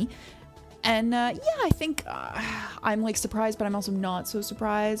 and for me, and I think I'm like surprised, but I'm also not so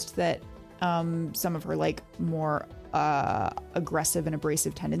surprised that some of her like more aggressive and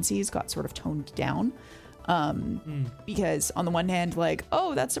abrasive tendencies got sort of toned down. Because on the one hand, like,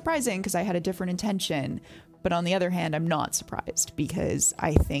 oh, that's surprising because I had a different intention, but on the other hand, I'm not surprised because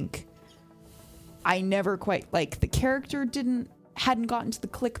I think I never quite, like, the character hadn't gotten to the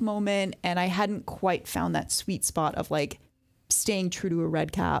click moment, and I hadn't quite found that sweet spot of like staying true to a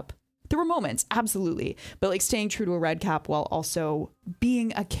red cap. There were moments, absolutely, but like staying true to a red cap while also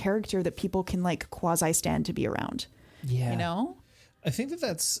being a character that people can like quasi stand to be around. Yeah. You know? I think that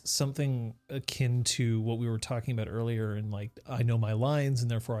that's something akin to what we were talking about earlier in like, I know my lines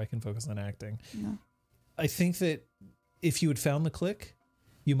and therefore I can focus on acting. Yeah. I think that if you had found the click,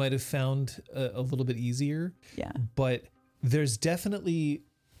 you might have found a little bit easier. Yeah. But there's definitely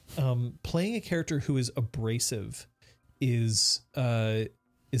playing a character who is abrasive is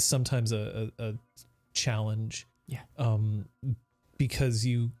sometimes a challenge. Yeah. Because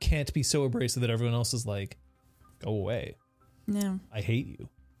you can't be so abrasive that everyone else is like, go away. Yeah. I hate you.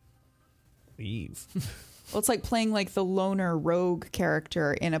 Leave. Well, it's like playing like the loner rogue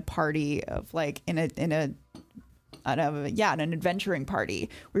character in a party of like in an adventuring party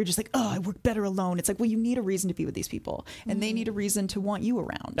where you're just like, oh, I work better alone. It's like, well, you need a reason to be with these people, and they need a reason to want you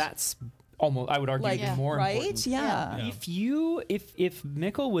around. That's almost, I would argue, even more right? important. Yeah. If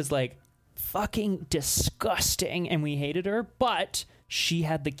Mikkel was like fucking disgusting and we hated her, but she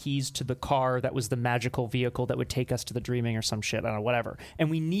had the keys to the car that was the magical vehicle that would take us to the Dreaming or some shit, I don't know, whatever, and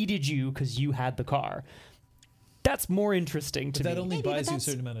we needed you because you had the car. That's more interesting to me. That only buys you a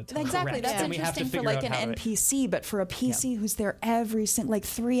certain amount of time. Exactly. Correct. That's And we have to interesting for figure like out an how to- NPC, but for a PC who's there every single like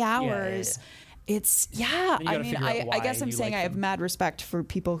 3 hours. It's Then you I gotta mean, figure out I why guess I'm you saying like I have them. mad respect for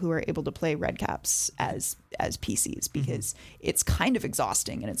people who are able to play red caps as PCs because it's kind of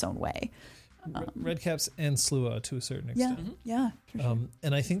exhausting in its own way. Redcaps and Slua to a certain extent. Yeah. For sure.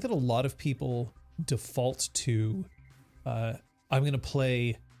 And I think that a lot of people default to, I'm going to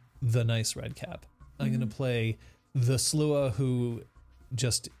play the nice Redcap. I'm going to play the Slua who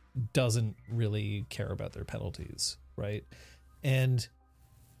just doesn't really care about their penalties, right? And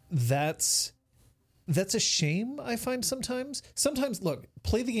that's a shame, I find sometimes. Sometimes, look,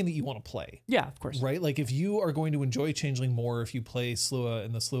 play the game that you want to play. Yeah, of course. Right? Like, if you are going to enjoy Changeling more if you play Slua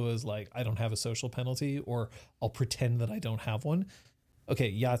and the Slua is like, I don't have a social penalty, or I'll pretend that I don't have one.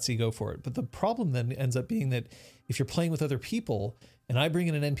 Okay, Yahtzee, go for it. But the problem then ends up being that if you're playing with other people and I bring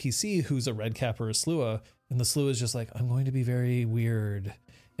in an NPC who's a red cap or a Slua, and the Slua is just like, I'm going to be very weird.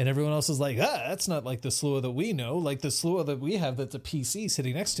 And everyone else is like, that's not like the Slua that we know. Like the Slua that we have that's a PC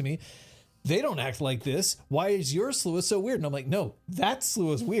sitting next to me. they don't act like this. Why is your Sluagh so weird? And I'm like, no, that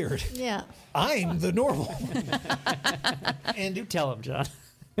Sluagh's weird. Yeah. I'm the normal. And You tell him, John.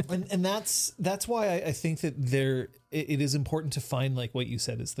 and that's why I think that it is important to find, like what you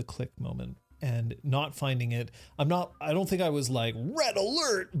said, is the click moment, and not finding it. I don't think I was like red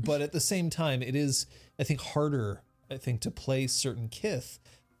alert, but at the same time, it is, I think, harder, to play certain Kith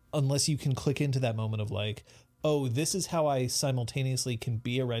unless you can click into that moment of like, oh, this is how I simultaneously can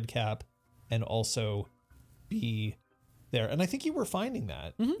be a red cap and also be there. And I think you were finding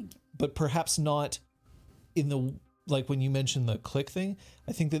that, but perhaps not in the, like when you mentioned the click thing,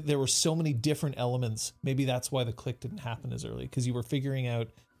 I think that there were so many different elements. Maybe that's why the click didn't happen as early, because you were figuring out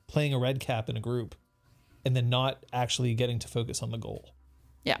playing a red cap in a group and then not actually getting to focus on the goal.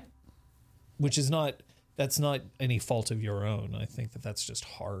 Yeah. Which is that's not any fault of your own. I think that that's just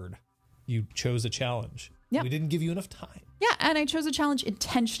hard. You chose a challenge. Yeah. We didn't give you enough time. Yeah, and I chose a challenge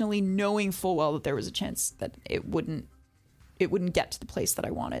intentionally, knowing full well that there was a chance that it wouldn't get to the place that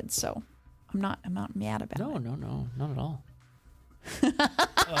I wanted. So I'm not mad about it. No, not at all.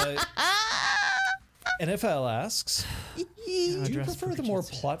 NFL asks, do you prefer the more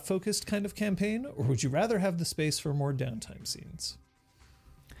plot-focused kind of campaign, or would you rather have the space for more downtime scenes?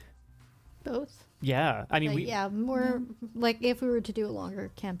 Both. Yeah, I mean, more like if we were to do a longer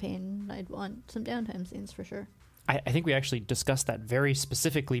campaign, I'd want some downtime scenes for sure. I think we actually discussed that very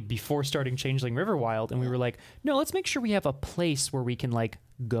specifically before starting Changeling Riverwild, and we were like, no, let's make sure we have a place where we can like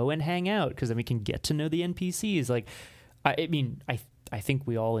go and hang out, because then we can get to know the NPCs. Like, I mean, I think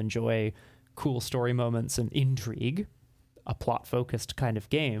we all enjoy cool story moments and intrigue, a plot-focused kind of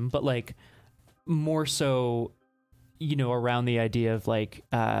game, but like more so, around the idea of like,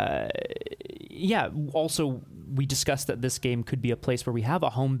 also we discussed that this game could be a place where we have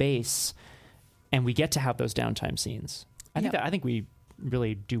a home base and we get to have those downtime scenes. I think we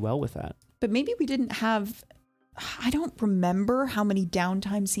really do well with that. But maybe we didn't have, I don't remember how many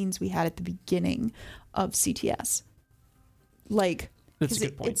downtime scenes we had at the beginning of CTS. Like, that's a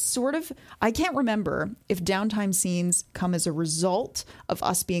good point. It's sort of, I can't remember if downtime scenes come as a result of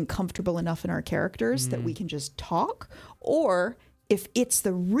us being comfortable enough in our characters that we can just talk, or if it's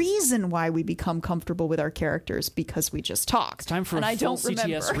the reason why we become comfortable with our characters because we just talk. It's time for a full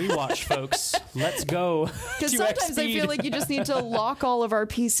CTS rewatch, folks. Let's go. Because sometimes I feel like you just need to lock all of our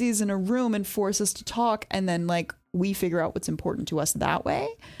PCs in a room and force us to talk, and then like we figure out what's important to us that way.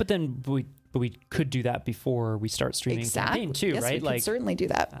 But then we could do that before we start streaming campaign too, yes, right? We could certainly do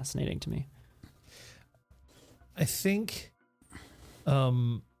that. Fascinating to me. I think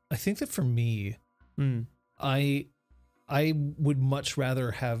that for me, I would much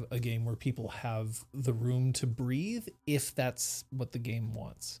rather have a game where people have the room to breathe if that's what the game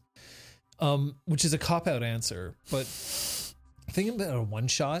wants. Which is a cop-out answer, but thinking about a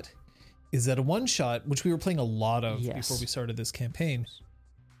one-shot is that a one-shot, which we were playing a lot of before we started this campaign,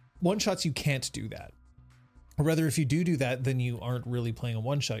 one-shots you can't do that. Or rather, if you do that, then you aren't really playing a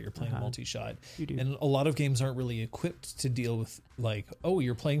one-shot, you're playing a multi-shot. And a lot of games aren't really equipped to deal with like, oh,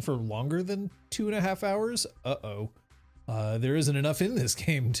 you're playing for longer than 2.5 hours? There isn't enough in this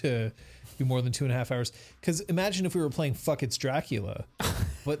game to do more than 2.5 hours. Because imagine if we were playing Fuck It's Dracula,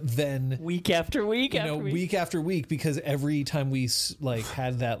 but then week after week, week after week, because every time we like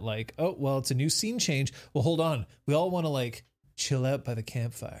had that like, oh, well, it's a new scene change. Well, hold on. We all want to like chill out by the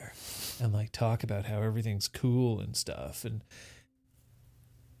campfire and like talk about how everything's cool and stuff. And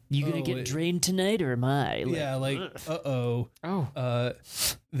you gonna get drained tonight, or am I?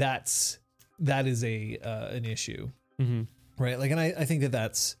 That is an issue. Mm-hmm. Right. Like, and I think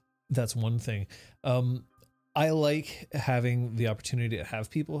that's one thing. I like having the opportunity to have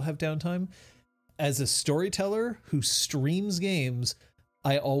people have downtime. As a storyteller who streams games,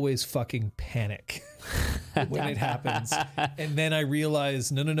 I always fucking panic when it happens. And then I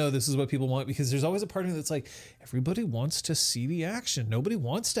realize, no, this is what people want, because there's always a part of me that's like, everybody wants to see the action. Nobody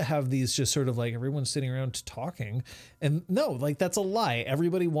wants to have these just sort of like everyone's sitting around talking. And no, like that's a lie.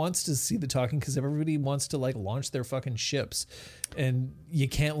 Everybody wants to see the talking because everybody wants to like launch their fucking ships. And you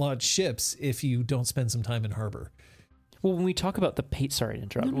can't launch ships if you don't spend some time in harbor. Well, when we talk about the sorry to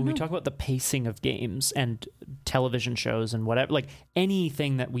interrupt. We talk about the pacing of games and television shows and whatever, like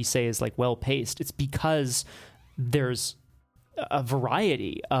anything that we say is like well paced, it's because there's a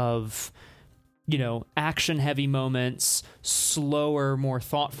variety of, action heavy moments, slower, more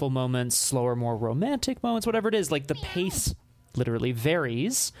thoughtful moments, slower, more romantic moments, whatever it is. Like the pace literally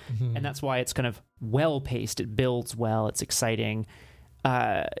varies, and that's why it's kind of well paced. It builds well. It's exciting.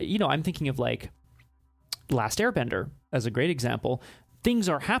 I'm thinking of like Last Airbender as a great example. Things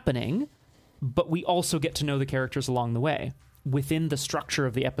are happening, but we also get to know the characters along the way. within the structure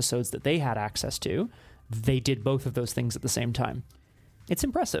of the episodes that they had access to, they did both of those things at the same time. It's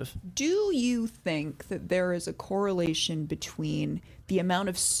impressive. Do you think that there is a correlation between the amount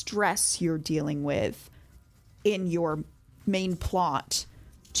of stress you're dealing with in your main plot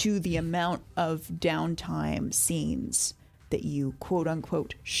to the amount of downtime scenes that you quote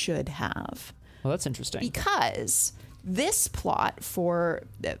unquote should have? Well, that's interesting. Because this plot for,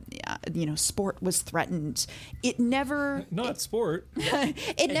 sport was threatened. It never... Not sport.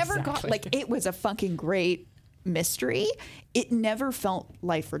 It never got... Like, it was a fucking great mystery. It never felt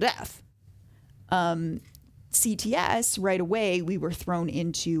life or death. CTS, right away, we were thrown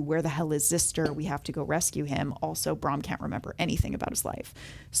into where the hell is Zister? We have to go rescue him. Also, Brom can't remember anything about his life.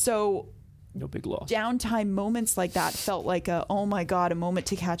 So... no big loss. Downtime moments like that felt like oh my God, a moment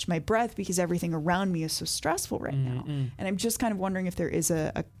to catch my breath because everything around me is so stressful right now. And I'm just kind of wondering if there is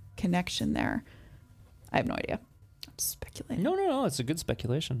a connection there. I have no idea. I'm speculating. No. It's a good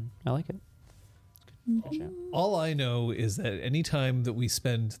speculation. I like it. All I know is that anytime that we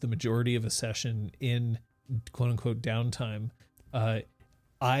spend the majority of a session in quote unquote downtime,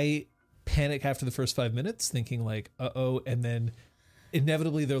 I panic after the first 5 minutes thinking like, uh-oh, and then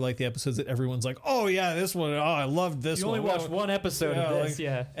inevitably they're like the episodes that everyone's like, oh yeah, this one, I loved this one. You only watched one episode of this,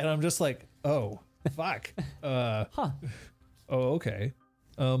 And I'm just like, oh, fuck. Oh, okay.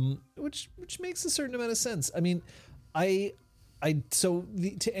 Which makes a certain amount of sense. I mean,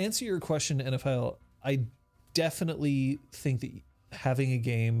 to answer your question, NFL, I definitely think that having a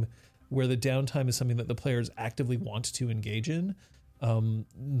game where the downtime is something that the players actively want to engage in,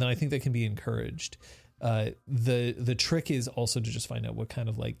 then I think that can be encouraged. The trick is also to just find out what kind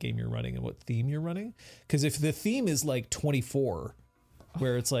of like game you're running and what theme you're running. Because if the theme is like 24,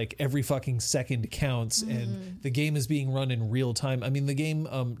 where it's like every fucking second counts and the game is being run in real time. I mean, the game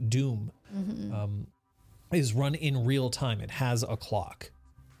Doom is run in real time. It has a clock,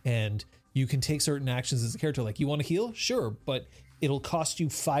 and you can take certain actions as a character. Like, you want to heal? Sure, but it'll cost you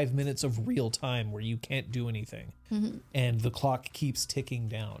 5 minutes of real time where you can't do anything, and the clock keeps ticking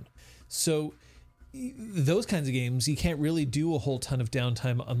down. So those kinds of games, you can't really do a whole ton of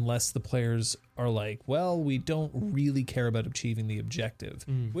downtime unless the players are like, well, we don't really care about achieving the objective,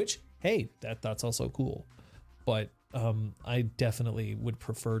 which, hey, that's also cool. But I definitely would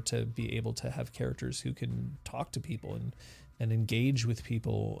prefer to be able to have characters who can talk to people and engage with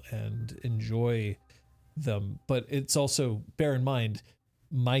people and enjoy them. But it's also, bear in mind,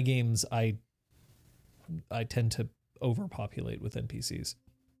 my games, I tend to overpopulate with NPCs.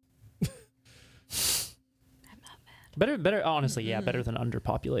 Better, honestly, better than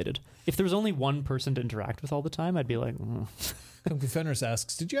underpopulated. If there was only one person to interact with all the time, I'd be like, Comfy Fenris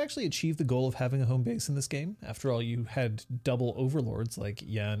asks, did you actually achieve the goal of having a home base in this game? After all, you had double overlords like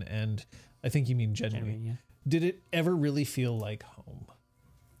Yan and I think you mean Genuine. yeah. Did it ever really feel like home?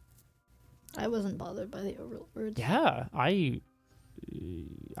 I wasn't bothered by the overlords. Yeah, I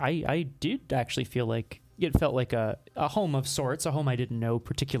did actually feel like it felt like a home of sorts, a home I didn't know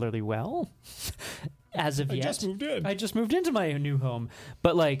particularly well as of yet. I just moved into my new home.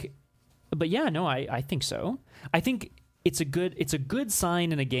 But yeah, no, I think so. I think it's a good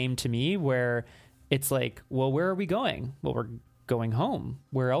sign in a game to me where it's like, well, where are we going? Well, we're going home.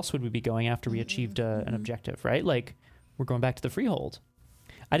 Where else would we be going after we achieved an objective, right? Like, we're going back to the Freehold.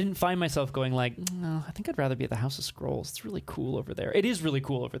 I didn't find myself going like, no, I think I'd rather be at the House of Scrolls. It's really cool over there. It is really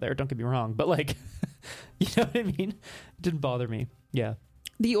cool over there. Don't get me wrong. But like, you know what I mean? It didn't bother me. Yeah.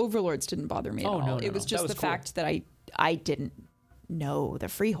 The overlords didn't bother me at all. No, it was just the cool. fact that I didn't know the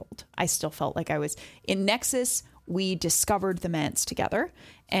Freehold. I still felt like I was in Nexus. We discovered the Mance together,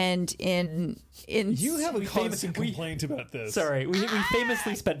 and in you have a constant complaint about this. Sorry, we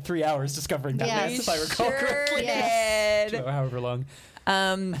famously spent 3 hours discovering that Mance, if I recall correctly. Yes. However long.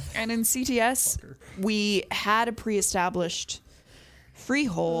 And in CTS, we had a pre-established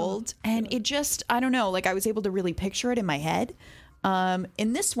Freehold, and it just, I don't know, like I was able to really picture it in my head.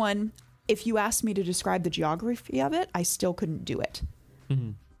 In this one, if you asked me to describe the geography of it, I still couldn't do it.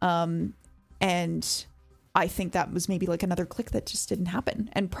 And I think that was maybe like another click that just didn't happen,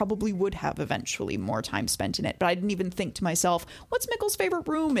 and probably would have eventually more time spent in it. But I didn't even think to myself, what's Mikkel's favorite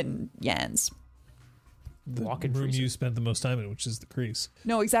room in Jan's? The room you spent the most time in, which is the crease.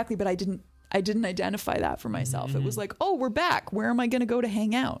 No, exactly. But I didn't identify that for myself. It was like, oh, we're back. Where am I going to go to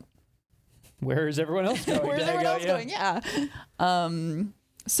hang out? Where is everyone else going? Where's everyone else going? Yeah.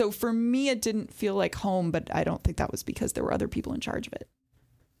 So for me, it didn't feel like home, but I don't think that was because there were other people in charge of it.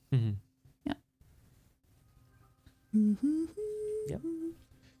 Yeah. Yep.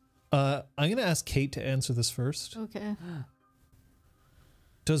 I'm going to ask Kate to answer this first. Okay.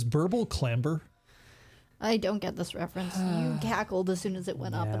 Does Burble clamber? I don't get this reference. You cackled as soon as it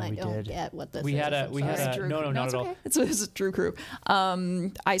went up, Yeah, and I we don't did. get what this We is. had a- I'm we had sorry. a- Drew no, Crew. not it's at all. okay. It's Drew Crew.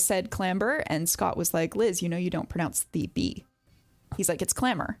 I said clamber, and Scott was like, Liz, you don't pronounce the B. He's like, it's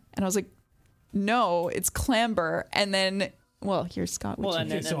clamor. And I was like, no, it's clamber. And then, well, here's Scott. Well, which and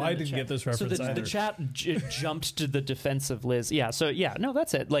is- then- So then I the didn't chat- get this So reference the either. chat jumped to the defense of Liz. Yeah. So yeah, no,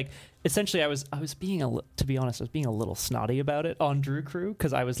 that's it. Like essentially, I was being to be honest, I was being a little snotty about it on Drew Crew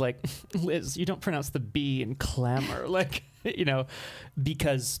because I was like, Liz, you don't pronounce the B in clamor, like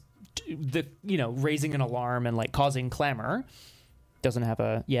because raising an alarm and like causing clamor doesn't have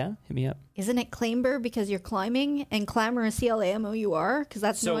a hit me up. Isn't it clamber because you're climbing, and clamor is CLAMOUR because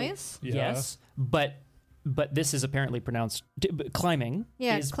that's So- noise? Yeah. Yes, but this is apparently pronounced climbing.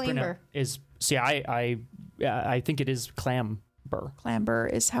 Yeah, is clamber. I think it is clamber. clamber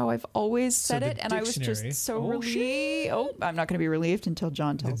is how I've always So said the it, and I was dictionary- just so Oh, relieved. Oh, I'm not going to be relieved until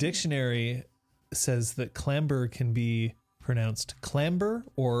John The tells me. dictionary says that clamber can be pronounced clamber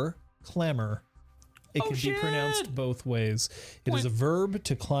or clamor. It Oh, can shit. be pronounced both ways. It is a verb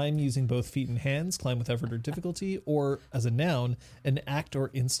to climb using both feet and hands, climb with effort or difficulty, or as a noun, an act or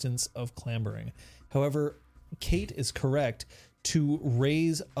instance of clambering. However, Kate is correct. To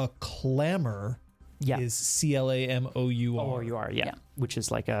raise a clamor Yeah. is CLAMOUR. Or you are, Yeah. which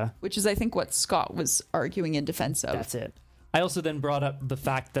is like a. Which is, I think, what Scott was arguing in defense of. That's it. I also then brought up the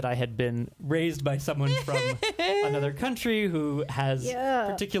fact that I had been raised by someone from another country who has Yeah.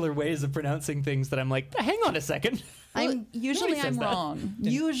 particular ways of pronouncing things that I'm like, hang on a second. Well, usually nobody says I'm that. wrong.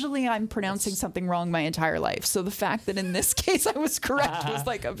 Usually I'm pronouncing something wrong my entire life. So the fact that in this case I was correct was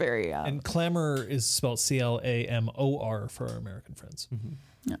like a very And clamor is spelled CLAMOR for our American friends.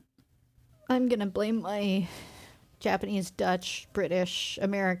 I'm gonna blame my Japanese, Dutch, British,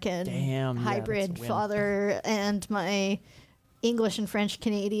 American Damn, yeah, hybrid that's a win. father and my English and French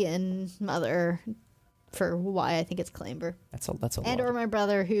Canadian mother for why I think it's clamber. That's a And lot. or my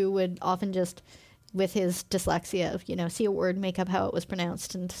brother who would often just with his dyslexia, see a word, make up how it was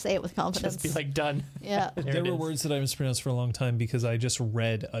pronounced, and say it with confidence. Just be like, done. yeah. There were words that I mispronounced for a long time because I just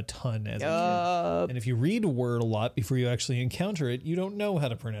read a ton as a kid. And if you read a word a lot before you actually encounter it, you don't know how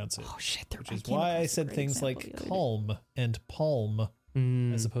to pronounce it. oh shit. Which is why I said things like calm and palm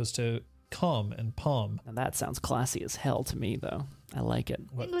as opposed to calm and palm. Now that sounds classy as hell to me, though. I like it.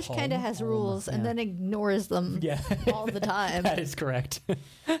 What, English palm? kind of has rules and yeah. then ignores them Yeah. all the time. That is correct.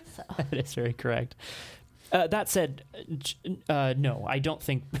 That is very correct. That said, no, I don't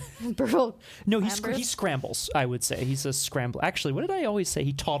think. Bro, No, he Clambers? scrambles. I would say he's a scramble. Actually, what did I always say?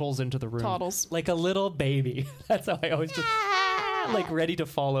 He toddles into the room, Toddles. like a little baby. That's how I always just like ready to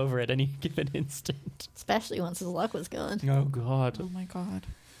fall over at any given instant. especially once his luck was gone. Oh God. Oh my god.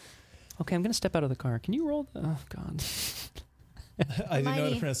 Okay, I'm gonna step out of the car. Can you roll? Oh God. I didn't know how to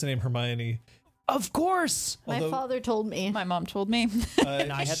Hermione. pronounce the name Hermione. Of course. My Although- father told me. My mom told me.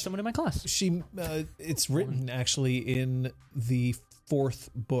 And I had someone in my class. It's written actually in the 4th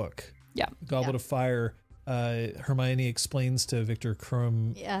book, Yeah. Goblet Yeah. of Fire. Hermione explains to Victor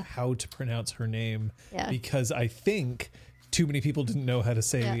Krum Yeah. how to pronounce her name Yeah. because I think too many people didn't know how to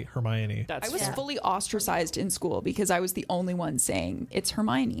say Yeah. Hermione. That's I was Yeah. fully ostracized in school because I was the only one saying it's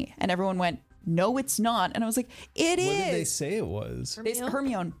Hermione, and everyone went, "No, it's not," and I was like, "It is." What did they say it was? They said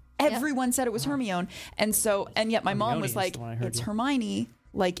Hermione? Hermione. Everyone said it was Hermione, and yet my mom Hermione was is like, the one I heard, "It's yeah. Hermione,"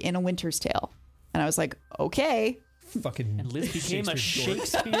 like in A Winter's Tale, and I was like, "Okay." Fucking And Liz became a Shakespeare dork.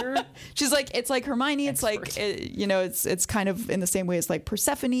 Shakespeare. She's like, "It's like Hermione. It's Expert. like it's kind of in the same way as like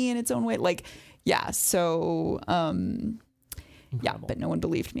Persephone in its own way. Like, yeah." So, yeah, Incredible. but no one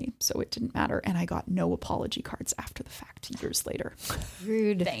believed me, so it didn't matter, and I got no apology cards after the fact years later.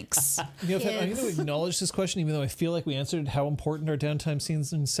 Rude. Thanks. You know, I'm going Kids. to acknowledge this question, even though I feel like we answered how important are downtime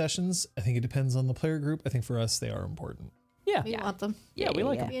scenes and sessions. I think it depends on the player group. I think for us, they are important. Yeah. We want them. Yeah, we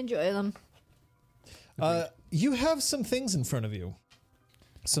like them. We enjoy them. You have some things in front of you.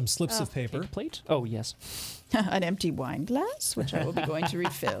 Some slips of paper. Cake plate? Oh, yes. An empty wine glass, which I will be going to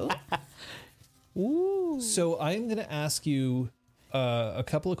refill. So I'm going to ask you a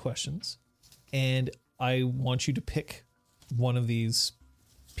couple of questions, and I want you to pick one of these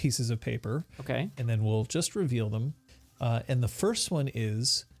pieces of paper, Okay. and then we'll just reveal them. And the first one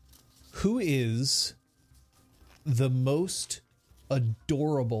is, who is the most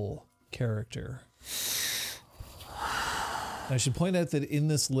adorable character? I should point out that in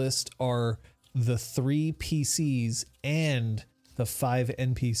this list are the 3 PCs and the 5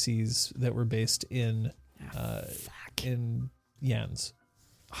 NPCs that were based in Yans.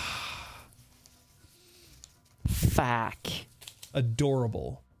 Fack.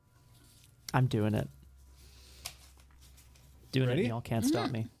 Adorable. I'm doing it. Doing Ready? it, and y'all can't stop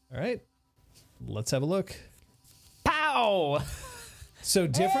me. All right. let's have a look. Pow! So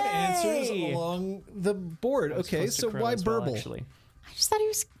different answers Hey! along the board. I was Okay, close to so Crow why as well, Burble? actually. I just thought he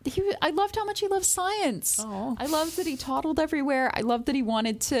was. I loved how much he loved science. Aw. I loved that he toddled everywhere. I loved that he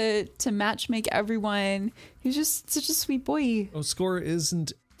wanted to match make everyone. He was just such a sweet boy. Oh, Score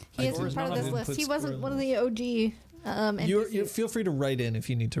isn't. He isn't Score's part not of this on. list. He wasn't one of the OG. You feel free to write in if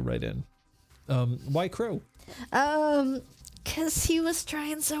you need to write in. Why Crow? Because he was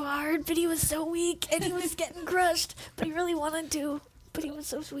trying so hard, but he was so weak, and he was getting crushed, but he really wanted to. But he was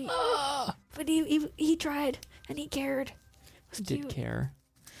so sweet. But he tried, and he cared. It was Did cute. care.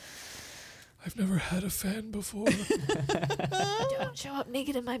 I've never had a fan before. Don't show up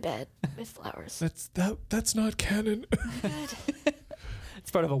naked in my bed with flowers. That's not canon. Good.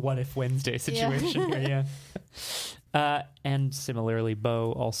 It's part of a What If Wednesday situation here, yeah. And similarly,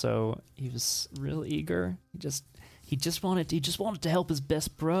 Bo also, he was real eager. He just wanted to help his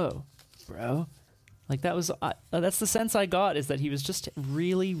best bro. Like that's the sense I got, is that he was just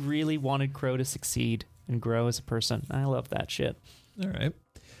really, really wanted Crow to succeed and grow as a person. I love that shit. All right.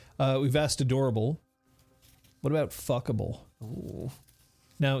 We've asked Adorable. What about Fuckable? Ooh.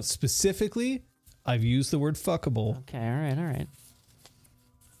 Now, specifically, I've used the word fuckable. Okay, all right.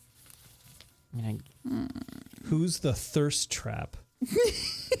 I mean, Who's the thirst trap?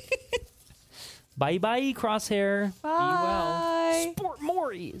 bye, Crosshair. Bye. Be well. Sport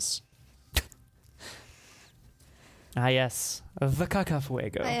Maury's. Yes. The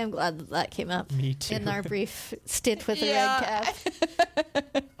Cacafuego. I am glad that came up Me too. in our brief stint with the Yeah. red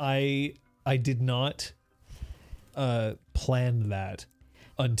cap. I did not plan that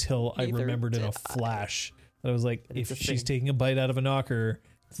until I Neither remembered in did a flash. That I was like, But it's if a she's thing. taking a bite out of a knocker,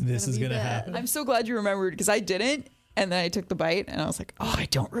 this is be going to bad. happen. I'm so glad you remembered because I didn't. And then I took the bite and I was like, oh, I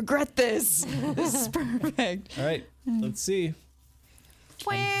don't regret this. This is perfect. All right, let's see.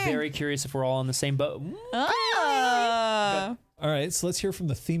 I'm very curious if we're all on the same boat. Ah. All right, so let's hear from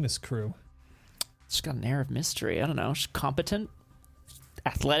the Themis crew. She's got an air of mystery. I don't know. She's competent,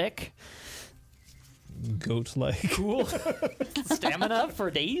 athletic, Goat-like. cool, stamina for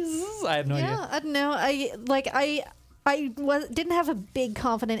days. I have no Yeah, idea. I don't know. Didn't have a big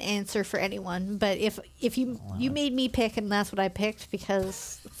confident answer for anyone, but if you made me pick, and that's what I picked,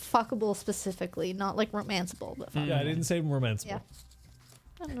 because fuckable specifically, not like romanceable, but fuckable. Yeah, I didn't say romance. Yeah.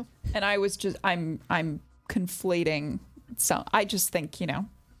 I don't know. And I was just, I'm conflating. So I just think, she's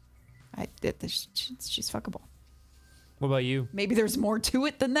fuckable. What about you? Maybe there's more to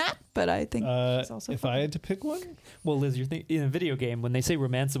it than that, but I think she's also If fuckable. I had to pick one, Well, Liz, you're in a video game, when they say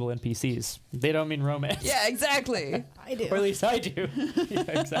romanceable NPCs, they don't mean romance. Yeah, exactly. I do. Or at least I do. Yeah,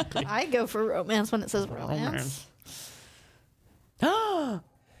 exactly. I go for romance when it says romance.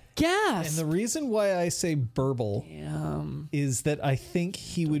 Gas. and the reason why I say Burble Damn. is that I think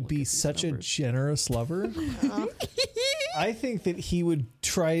he would be at these such a numbers. generous lover. I think that he would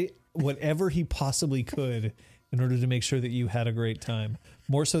try whatever he possibly could in order to make sure that you had a great time,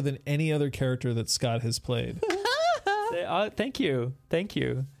 more so than any other character that Scott has played. Thank you.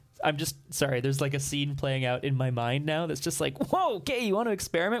 I'm just sorry. There's like a scene playing out in my mind now that's just like, whoa, okay, you want to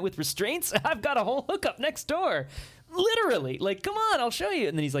experiment with restraints? I've got a whole hookup next door. Literally. Like, come on, I'll show you.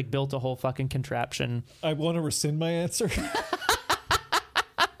 And then he's like built a whole fucking contraption. I want to rescind my answer.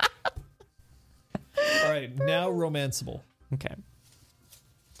 All right, now romanceable. Okay.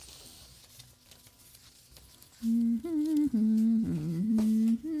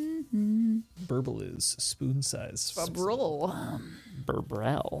 Burble is spoon size. Brule.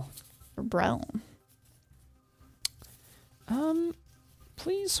 Burbrell. Brule.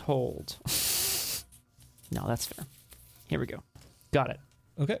 Please hold. No, that's fair. Here we go. Got it.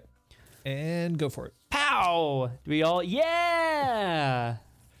 Okay, and go for it. Pow! Do we all? Yeah!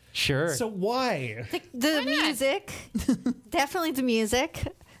 Sure. So why? The music, definitely the music.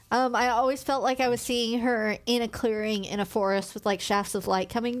 I always felt like I was seeing her in a clearing in a forest with like shafts of light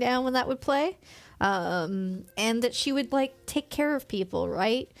coming down when that would play, and that she would like take care of people,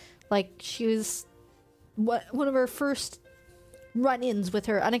 right? Like she was one of her first run-ins with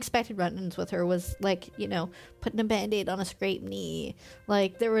her, unexpected run-ins with her was like, putting a band-aid on a scraped knee.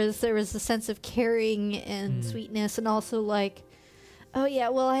 Like there was a sense of caring and sweetness, and also like, oh yeah,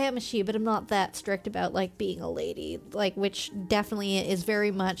 well I am a she, but I'm not that strict about like being a lady, like, which definitely is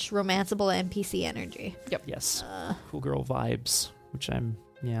very much romanceable NPC energy. yes. Cool girl vibes, which I'm,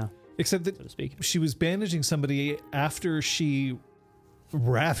 Except so that to speak. she was bandaging somebody after she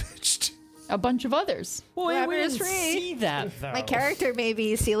ravaged. A bunch of others. Boy, Rabbit we is didn't free. see that though. My character may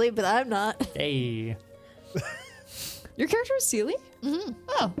be Sealy, but I'm not. Hey. Your character is Sealy? Mm-hmm.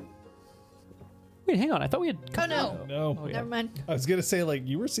 Oh. Wait, hang on. I thought we had. Oh no, No, Oh, yeah. never mind. I was gonna say like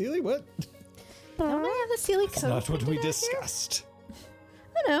you were Sealy. What? Don't I have the Sealy It's coat? not what we printed out here? discussed.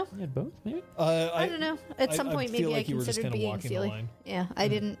 I don't know. You had both, maybe? I don't know. At some point, feel maybe like I you were just considered kinda being walking the Sealy. line. Yeah, I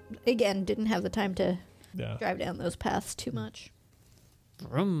didn't have the time to Yeah. drive down those paths too much.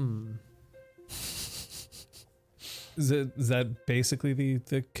 Is that basically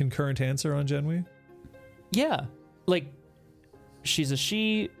the concurrent answer on Genwi? Yeah. Like, she's a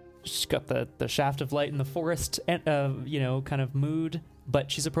she. She's got the shaft of light in the forest, and kind of mood, but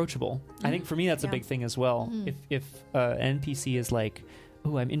she's approachable. I think for me that's a Yeah. big thing as well. If an NPC is like,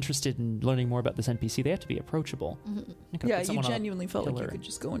 oh, I'm interested in learning more about this NPC, they have to be approachable. You could Yeah, put you someone on a genuinely felt like you pillar. could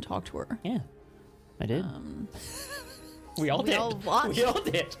just go and talk to her. Yeah, I did. We all We did. all watched. We all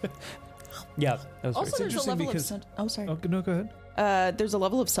did. Yeah, that was Also, very there's a interesting level because- of sorry. Oh, no, go ahead. There's a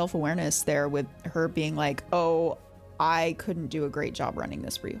level of self-awareness there with her being like, oh, I couldn't do a great job running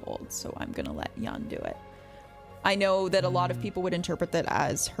this freehold, so I'm gonna let Jan do it. I know that a lot of people would interpret that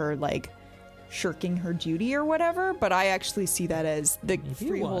as her like shirking her duty or whatever, but I actually see that as the Maybe it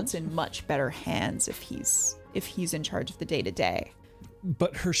freehold's was. in much better hands if he's in charge of the day-to-day.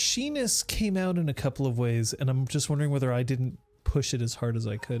 But her she-ness came out in a couple of ways, and I'm just wondering whether I didn't push it as hard as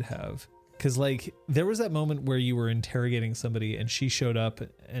I could have. Because, like, there was that moment where you were interrogating somebody, and she showed up,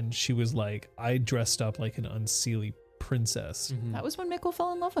 and she was like, I dressed up like an unseelie princess. That was when Mikkel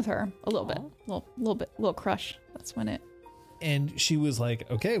fell in love with her a little bit, little crush. That's when it. And she was like,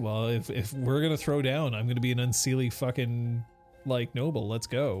 okay, well, if we're going to throw down, I'm going to be an unseelie fucking, like, noble. Let's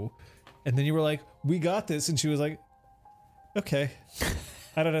go. And then you were like, we got this. And she was like, okay.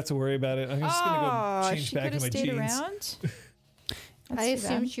 I don't have to worry about it. I'm just going to go change she back could in have my stayed jeans. around. I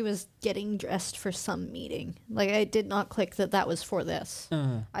assumed she was getting dressed for some meeting. Like, I did not click that was for this.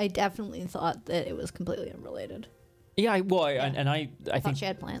 I definitely thought that it was completely unrelated. Yeah, I thought think she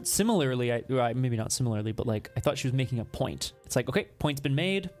had plans. similarly, maybe not similarly, but like I thought she was making a point. It's like, okay, point's been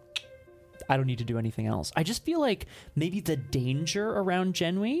made. I don't need to do anything else. I just feel like maybe the danger around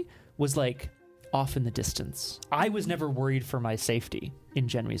Genwi was like off in the distance. I was never worried for my safety in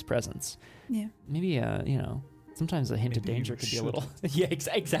Genwi's presence. Yeah. Maybe sometimes a hint of Maybe you danger could be a should. little. Yeah,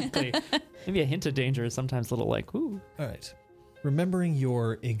 exactly. Maybe a hint of danger is sometimes a little like, ooh. All right. Remembering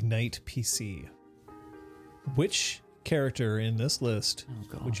your Ignite PC, which character in this list Oh,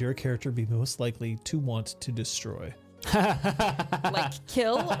 God. would your character be most likely to want to destroy? Like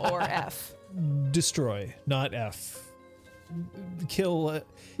kill or F? Destroy, not F. Kill,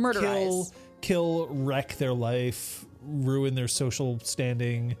 Murderize. kill, wreck their life, ruin their social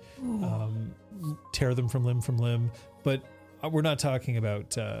standing, tear them from limb. But we're not talking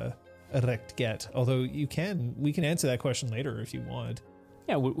about erect get. Although we can answer that question later if you want.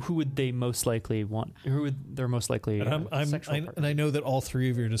 Yeah, who would they most likely want? Who would they're most likely? Sexual partner? And I know that all three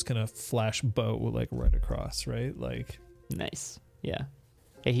of you are just gonna flash bow like right across, right? Like Nice. Yeah.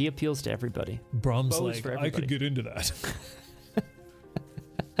 Hey, he appeals to everybody. Brom's Bows like, for I could everybody. get into that.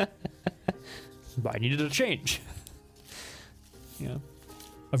 But I needed a change. Yeah.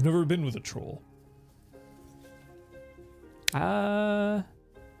 I've never been with a troll.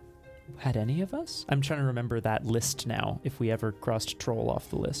 Had any of us? I'm trying to remember that list now. If we ever crossed troll off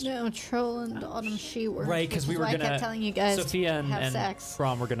the list, No, Troll and Autumn She were. right? Because we were I gonna. kept telling you guys Sophia and, have and sex.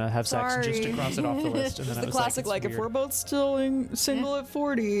 Brom were gonna have sex just to Sorry. cross it off the list, and then I The was classic, like, if we're both still single at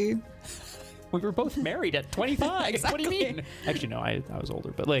 40. we were both married at 25. What do you mean? Actually, no, I was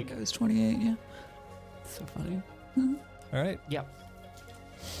older, but like, I was 28, yeah. so funny. All right. Yeah.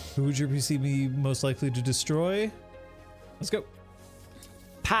 Who would your PC be most likely to destroy? Let's go.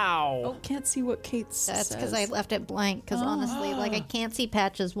 Pow. Oh, can't see what Kate That's says. because I left it blank. Because honestly, like I can't see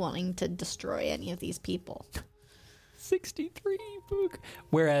Patches wanting to destroy any of these people. 63 book.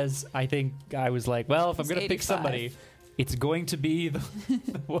 Whereas I think I was like, well, if I'm He's going to pick 85. somebody, it's going to be the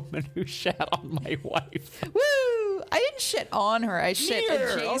woman who shat on my wife. Woo! I didn't shit on her. I shit Near,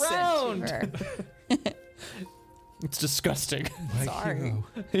 adjacent around. to her. It's disgusting. My Sorry. hero.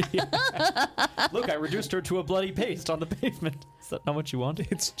 Look, I reduced her to a bloody paste on the pavement. Is that not what you wanted?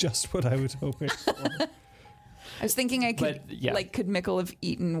 It's just what I was hoping for. I was thinking I could, But, yeah. could Mikkel have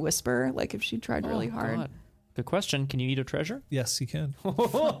eaten Whisper? Like if she tried really Oh, hard. God. Good question. Can you eat a treasure? Yes, you can.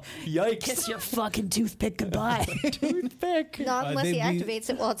 Yikes. your fucking toothpick goodbye. Toothpick. Not unless they'd he be- activates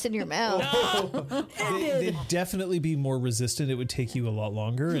it while it's in your mouth. They'd definitely be more resistant. It would take you a lot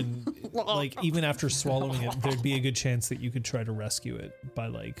longer, and like even after swallowing it, there'd be a good chance that you could try to rescue it by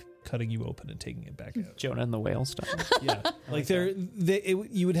like cutting you open and taking it back out. Jonah and the whale stuff. Yeah, like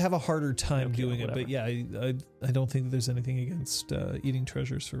you would have a harder time Okay, doing it. whatever. But yeah, I don't think there's anything against eating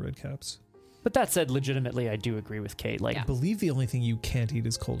treasures for red caps. But that said, legitimately, I do agree with Kate. Like, I believe the only thing you can't eat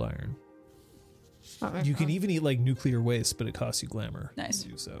is cold iron. You can even eat like nuclear waste, but it costs you glamour Nice. to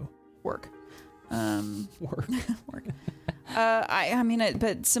do so. Work. Work. I mean,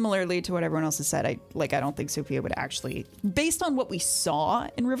 but similarly to what everyone else has said, I don't think Sophia would actually, based on what we saw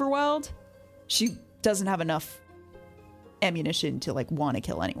in Riverwild, she doesn't have enough ammunition to want to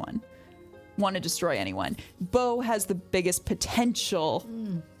kill anyone, want to destroy anyone. Bo has the biggest potential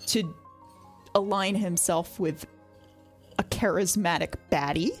to align himself with a charismatic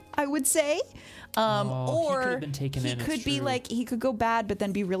baddie, I would say. Or he could have been taken in. He could be he could go bad, but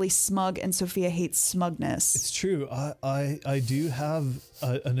then be really smug, and Sophia hates smugness. It's true. I do have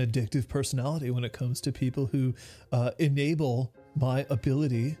an addictive personality when it comes to people who enable my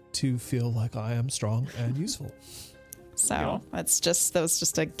ability to feel like I am strong and useful. So that was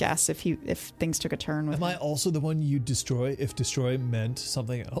just a guess if things took a turn with Am I also the one you destroy if destroy meant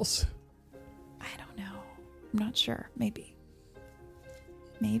something else? I don't know. I'm not sure. Maybe.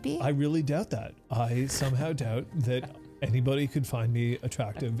 I really doubt that. I somehow doubt that anybody could find me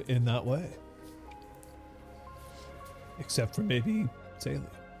attractive in that way. Except for maybe Saley.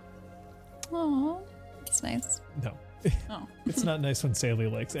 Oh, that's nice. No. Oh. It's not nice when Saley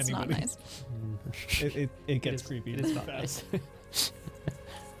likes It's anybody. not nice. It gets creepy. It is not nice.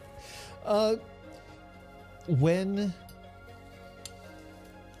 When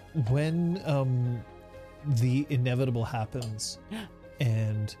the inevitable happens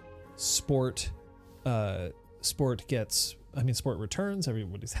and sport returns,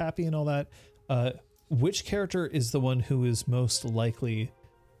 everybody's happy and all that, which character is the one who is most likely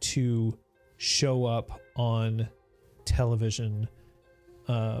to show up on television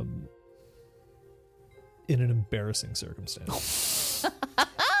in an embarrassing circumstance?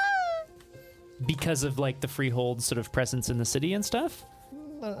 Because of the Freehold sort of presence in the city and stuff?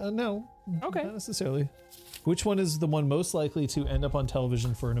 No. Okay. Not necessarily. Which one is the one most likely to end up on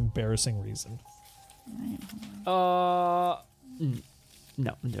television for an embarrassing reason? No, I'm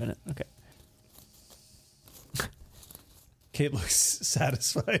doing it. Okay. Kate looks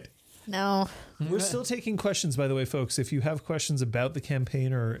satisfied. No. We're still taking questions, by the way, folks. If you have questions about the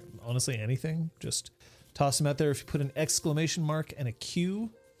campaign or honestly anything, just toss them out there. If you put an exclamation mark and a Q,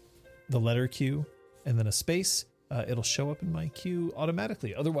 the letter Q, and then a space, it'll show up in my queue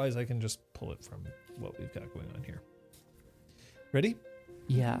automatically. Otherwise, I can just pull it from what we've got going on here. Ready?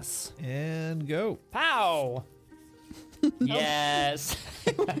 Yes. And go. Pow! Yes.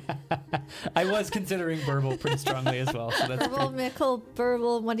 I was considering Burble pretty strongly as well. So that's Burble, Mickle,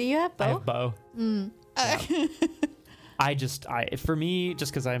 Burble. What do you have, Bo? I have Bo. Yeah. For me,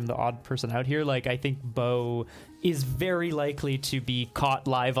 just because I'm the odd person out here, I think Bo is very likely to be caught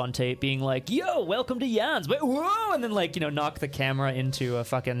live on tape being like, yo, welcome to Jan's, whoa, and then knock the camera into a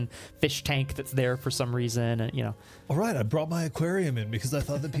fucking fish tank that's there for some reason, and All right, I brought my aquarium in because I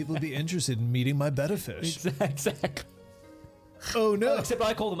thought that people would be interested in meeting my betta fish. Exactly. Oh no. Except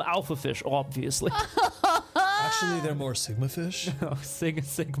I call them alpha fish, obviously. Actually, they're more sigma fish. Oh,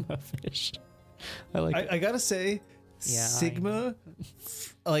 sigma fish. I like it. I gotta say, Yeah, sigma,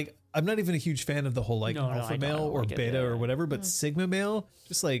 I'm not even a huge fan of the whole alpha male or like it, beta yeah. or whatever, but sigma male,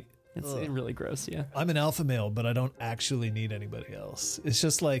 just It's really gross, yeah. I'm an alpha male, but I don't actually need anybody else. It's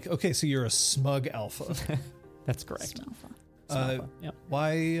just okay, so you're a smug alpha. That's correct. Yep.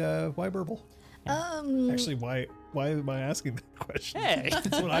 Why Burble? Actually, why am I asking that question? Hey.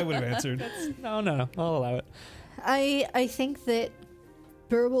 That's what I would have answered. No, I'll allow it. I think that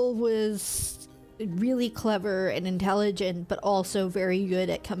Burble was really clever and intelligent, but also very good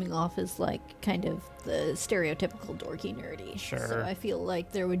at coming off as kind of the stereotypical dorky nerdy. Sure. So I feel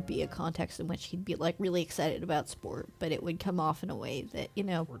like there would be a context in which he'd be really excited about sport, but it would come off in a way that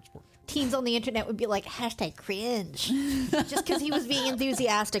Sport. teens on the internet would be like #cringe, just because he was being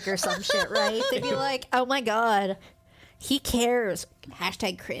enthusiastic or some shit, right? They'd be like, oh my god, he cares,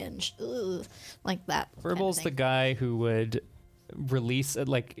 #cringe. Ugh. Like that. Burble's the guy who would release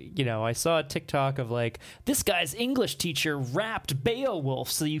I saw a TikTok of this guy's English teacher rapped Beowulf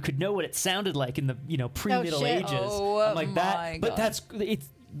so you could know what it sounded like in the pre-Middle shit. Ages. Oh, I'm like that, my but God. it's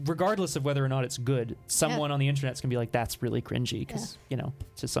regardless of whether or not it's good. Someone on the internet's gonna be like, that's really cringy because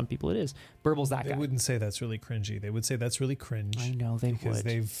to some people it is. Burble's that They guy. wouldn't say that's really cringy. They would say that's really cringe. I know they because would.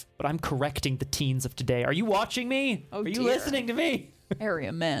 they've But I'm correcting the teens of today. Are you watching me? Oh, Are you dear. listening to me?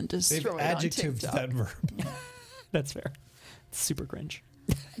 Area man just they've throw it on adjectived TikTok. that verb. That's fair. It's super cringe.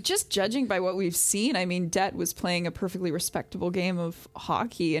 Just judging by what we've seen, I mean, Det was playing a perfectly respectable game of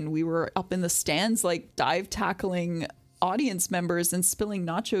hockey, and we were up in the stands, dive tackling audience members and spilling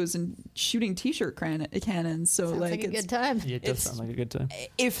nachos and shooting t-shirt cannons. So Sounds like a it's, good time. Yeah, it does It's- sound like a good time.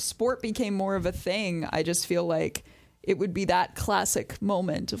 if sport became more of a thing, I just feel like it would be that classic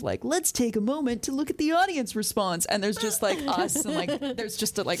moment of like, let's take a moment to look at the audience response, and there's just like us, and like there's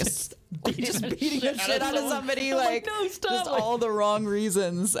just just beating the shit out of somebody, like no, stop, just all the wrong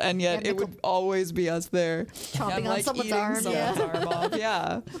reasons, and yet Yeah, it would always be us there Chomping and, on like, someone's eating arm, someone's yeah. arm off.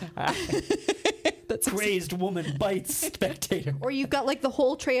 Yeah, that's Crazed woman bites spectator. Or you've got like the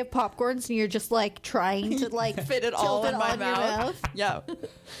whole tray of popcorns and you're just like trying to like fit it all tilt in it my on your mouth. Yeah.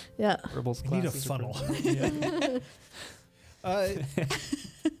 Yeah. Rebels I need a classes are funnel. pretty-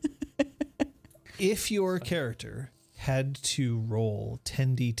 If your character had to roll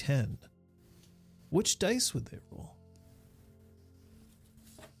 10d10, which dice would they roll?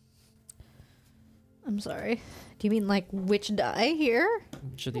 I'm sorry. Do you mean like which die here?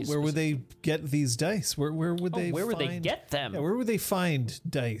 Which of these Where would they get these dice? Where would they? where would they find- get them? Yeah, where would they find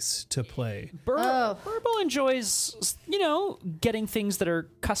dice to play? Burble enjoys, getting things that are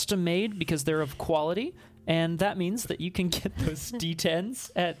custom made because they're of quality, and that means that you can get those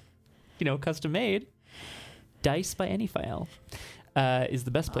D10s at, custom made. Dice by Anyfile is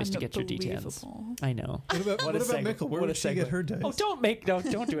the best place to get your D10s. Unbelievable. I know. What about What a segue. Mikkel? Where What would a she get segue. her dice? Oh,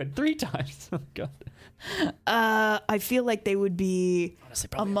 don't do it 3 times. Oh God. I feel like they would be Honestly,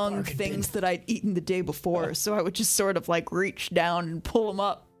 probably a among bargain things that I'd eaten the day before, so I would just sort of like reach down and pull them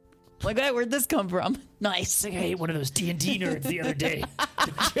up. Like, hey, where'd this come from? Nice. I ate one of those D&D nerds the other day.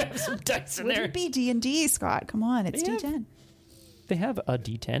 Don't you have some dice in Would there? it be D&D, Scott? Come on, it's They have- D10. They have a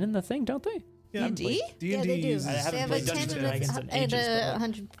D10 in the thing, don't they? Yeah, D&D? Yeah, they do. uses- I haven't They have played a Dungeons 10 and Dragons in and ages, a but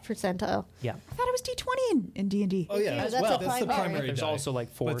 100 percentile. Yeah. I thought it was D20 in D&D. Oh yeah, That's that's, a the primary. primary. There's die. also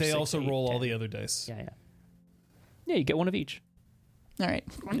like 4, but they 6, also 8, roll all 10. the other dice. Yeah. Yeah, you get one of each. All right.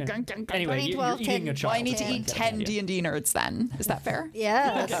 Yeah. 20, Anyway, you're 12, eating 10. a child. Well, I need to Yeah. eat 10 D&D nerds then. Is that fair?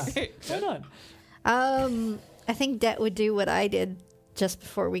 Yes. Why not? I think Det would do what I did just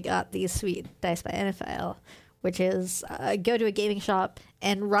before we got these sweet Dice by NFL, which is go to a gaming shop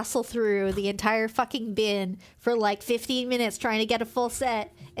and rustle through the entire fucking bin for like 15 minutes trying to get a full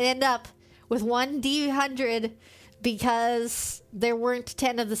set and end up with one D100 because there weren't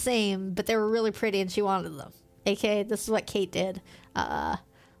 10 of the same, but they were really pretty and she wanted them. Okay, this is what Kate did.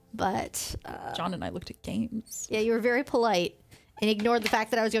 But John and I looked at games. yeah, you were very polite and ignored the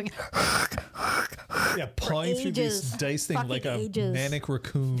fact that I was going, Yeah, pawing through these ages. dice thing like a Fucking ages. manic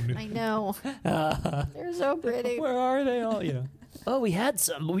raccoon. I know. They're so pretty. Where are they all? Oh, we had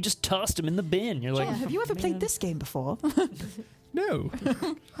some, but we just tossed them in the bin. You're like, John, have you ever played this game before? No,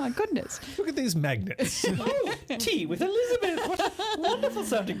 My goodness. look at these magnets. oh, tea with Elizabeth. What a wonderful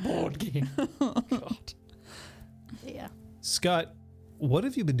sounding board game. God. Yeah. Scott, what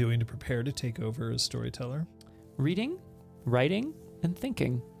have you been doing to prepare to take over as storyteller? Reading, writing, and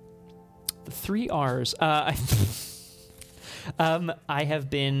thinking. The 3 R's. I have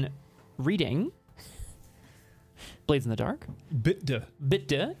been reading Blades in the Dark.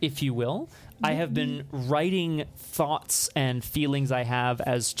 Bitte, if you will. I have been writing thoughts and feelings I have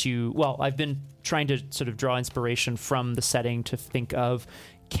as to, well, I've been trying to sort of draw inspiration from the setting to think of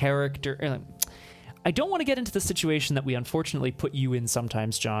character. I don't want to get into the situation that we unfortunately put you in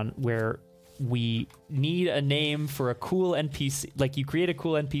sometimes, John, where we need a name for a cool NPC. Like, you create a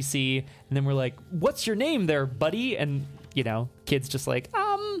cool NPC, and then we're like, what's your name there, buddy? And, kids just like,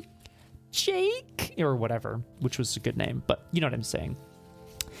 Jake, or whatever, which was a good name, but you know what I'm saying.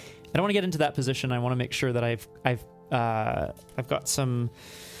 I don't want to get into that position. I want to make sure that I've got some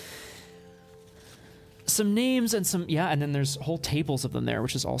names and and then there's whole tables of them there,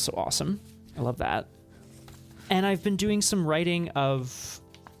 which is also awesome. I love that. And I've been doing some writing of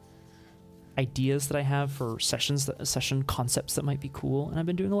ideas that I have for session concepts that might be cool, and I've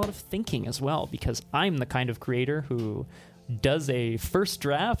been doing a lot of thinking as well, because I'm the kind of creator who does a first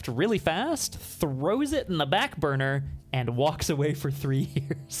draft really fast, throws it in the back burner, and walks away for 3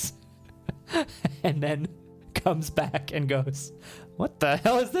 years. And then comes back and goes, what the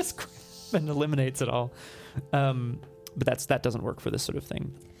hell is this? And eliminates it all. But that doesn't work for this sort of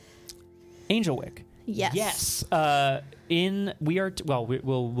thing. Angelwick. Yes. Yes. We'll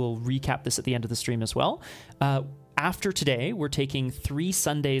recap this at the end of the stream as well. After today, we're taking 3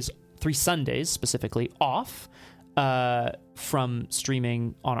 Sundays specifically off from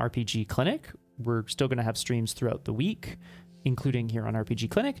streaming on RPG Clinic. We're still going to have streams throughout the week, including here on RPG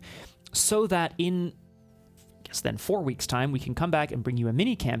Clinic, so that in, I guess then 4 weeks' time, we can come back and bring you a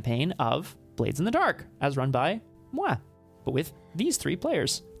mini campaign of Blades in the Dark, as run by moi, but with these 3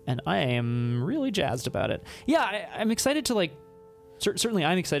 players. And I am really jazzed about it. Yeah, I'm excited to certainly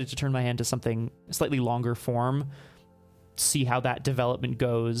I'm excited to turn my hand to something slightly longer form, see how that development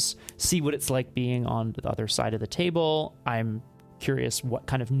goes, see what it's like being on the other side of the table. I'm curious what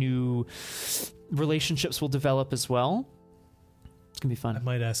kind of new relationships will develop as well. It's gonna be fun. I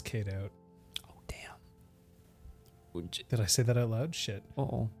might ask Kate out. Oh damn! Did I say that out loud? Shit.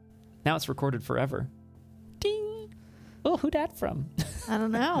 Oh, now it's recorded forever. Ding! Oh, who that from? I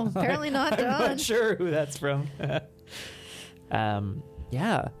don't know. Apparently not I'm done. not sure who that's from.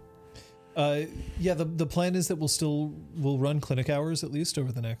 Yeah. The plan is that we'll run clinic hours at least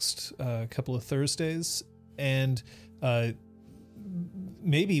over the next couple of Thursdays, and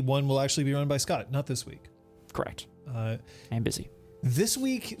maybe one will actually be run by Scott. Not this week. Correct. I'm busy. This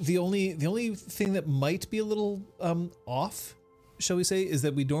week, the only thing that might be a little off, shall we say, is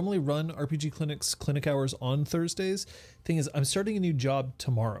that we normally run RPG clinic hours on Thursdays. Thing is, I'm starting a new job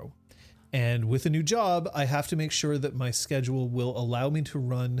tomorrow, and with a new job, I have to make sure that my schedule will allow me to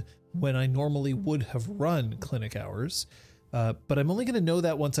run when I normally would have run clinic hours. But I'm only going to know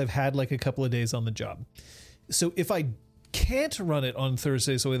that once I've had like a couple of days on the job. So if I can't run it on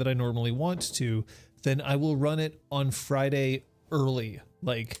Thursdays the way that I normally want to, then I will run it on Friday early,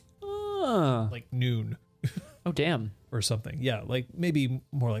 like noon. Oh, damn. Or something. Yeah, like maybe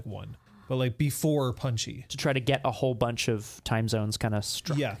more like 1, but like before Punchy. To try to get a whole bunch of time zones kind of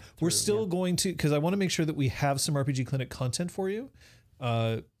struck. Yeah, we're still going to, because I want to make sure that we have some RPG Clinic content for you.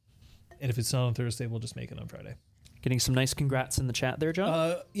 And if it's not on Thursday, we'll just make it on Friday. Getting some nice congrats in the chat there,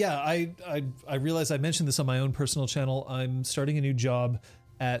 John. Yeah, I realized I mentioned this on my own personal channel. I'm starting a new job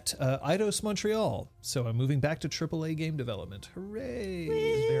at Eidos Montreal, so I'm moving back to AAA game development. Hooray!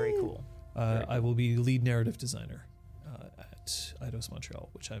 It's very cool. I will be lead narrative designer at Eidos Montreal,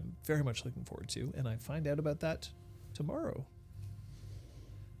 which I'm very much looking forward to, and I find out about that tomorrow.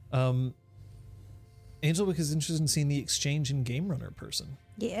 Angelwick is interested in seeing the exchange and game runner person.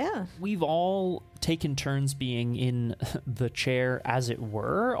 Yeah. We've all taken turns being in the chair, as it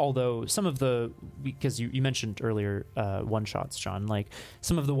were, although some of the, because you mentioned earlier one-shots, John, like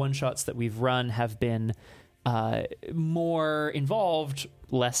some of the one-shots that we've run have been more involved,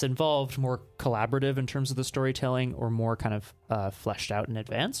 less involved, more collaborative in terms of the storytelling, or more kind of fleshed out in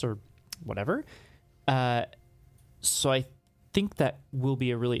advance, or whatever. So I think that will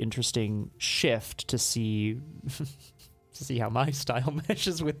be a really interesting shift to see how my style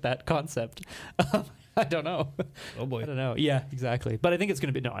meshes with that concept. I don't know. Oh boy. I don't know. Yeah, exactly. But I think it's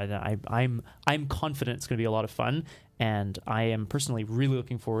going to be I'm confident it's going to be a lot of fun, and I am personally really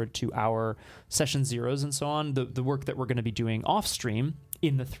looking forward to our session zeros and so on, the work that we're going to be doing off stream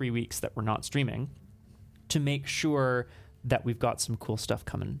in the 3 weeks that we're not streaming, to make sure that we've got some cool stuff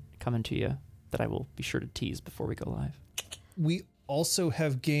coming to you that I will be sure to tease before we go live. We also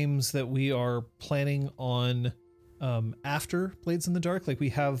have games that we are planning on after Blades in the Dark. Like we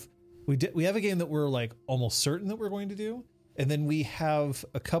have a game that we're like almost certain that we're going to do, and then we have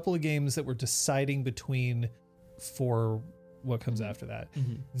a couple of games that we're deciding between for what comes after that.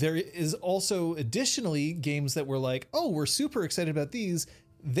 Mm-hmm. There is also additionally games that we're like, oh, we're super excited about these.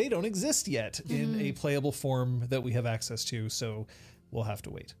 They don't exist yet in a playable form that we have access to, so we'll have to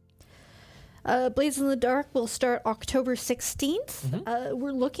wait. Blades in the Dark will start October 16th. Mm-hmm.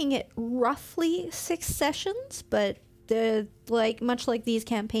 We're looking at roughly 6 sessions, but much like these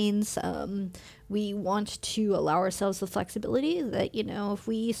campaigns, we want to allow ourselves the flexibility that, if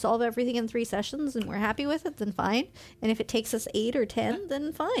we solve everything in 3 sessions and we're happy with it, then fine. And if it takes us 8 or 10,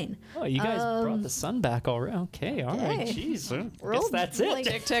 then fine. Oh, you guys brought the sun back already. Okay, all right. Jeez. I guess that's it.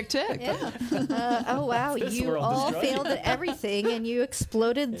 Tick, tick, tick. Yeah. Oh, wow. You all failed at everything and you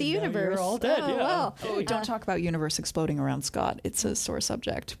exploded the universe. You're all dead, oh, yeah. Wow. Oh, don't talk about universe exploding around Scott. It's a sore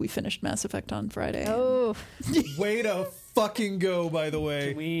subject. We finished Mass Effect on Friday. Oh. Way to fucking go, by the way.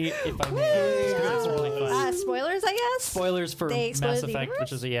 Can we, if I may, it's really fun. Spoilers, I guess? Spoilers for They Mass exploded the Effect,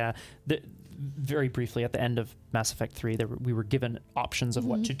 which universe? is very briefly at the end of Mass Effect 3, we were given options of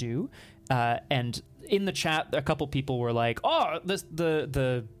what to do, and in the chat, a couple people were like, "Oh,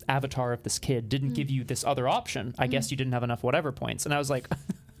 the avatar of this kid didn't give you this other option. I guess you didn't have enough whatever points." And I was like,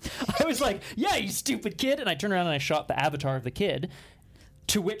 "Yeah, you stupid kid!" And I turned around and I shot the avatar of the kid.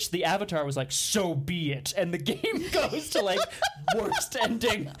 To which the avatar was like, "So be it." And the game goes to like worst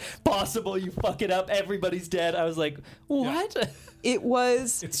ending possible. You fuck it up, everybody's dead. I was like, what? Yeah.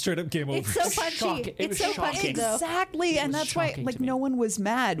 It's straight up game over. It's so punchy. It was so punchy, though. Exactly, and that's why no one was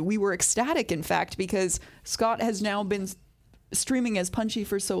mad. We were ecstatic, in fact, because Scott has now been streaming as Punchy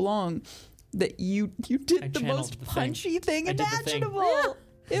for so long that you did the most punchy thing imaginable.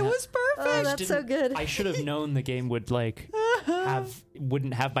 It was perfect. Oh, that's so good. I should have known the game would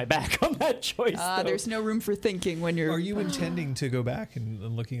wouldn't have my back on that choice. There's no room for thinking when you're. Are you intending to go back and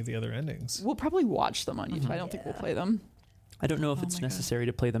looking at the other endings? We'll probably watch them on YouTube. I don't think we'll play them. I don't know if it's necessary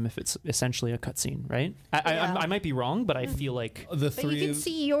to play them if it's essentially a cutscene, right? I might be wrong, but I feel like The But three you can of-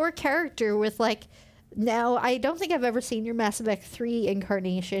 see your character with like. Now, I don't think I've ever seen your Mass Effect 3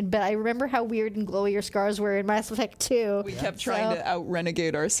 incarnation, but I remember how weird and glowy your scars were in Mass Effect 2. We kept trying to out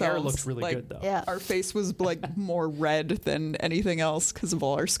renegade ourselves. hair looked really Like, good though. Yeah. Our face was like more red than anything else because of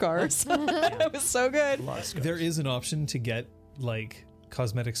all our scars. It was so good. A lot of scars. There is an option to get like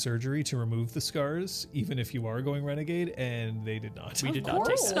cosmetic surgery to remove the scars, even if you are going renegade, and they did not. We did Of not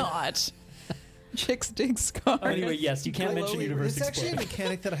take course that. not. Chicks dig scars. Anyway, yes, you can't mention Glowy- Universe It's actually a Explorer.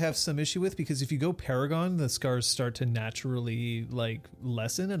 mechanic that I have some issue with, because if you go Paragon, the scars start to naturally like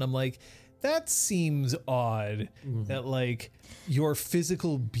lessen, and I'm like, that seems odd. That like your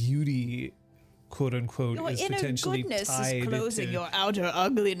physical beauty, quote unquote, is potentially tied to outer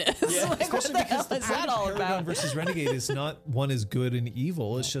ugliness. Like, what the hell is that all Paragon about? versus Renegade is not one is good and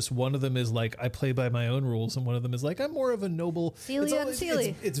evil. It's just one of them is like, I play by my own rules, and one of them is like, I'm more of a noble. Celia it's all- and it's-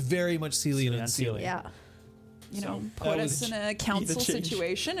 Celia. It's very much Celia and Celia. Yeah. You know, that put was us in a the council change.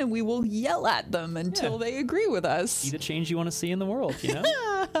 situation and we will yell at them until they agree with Be us. the change you want to see in the world, you know?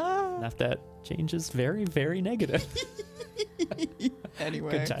 And if that change is very, very negative.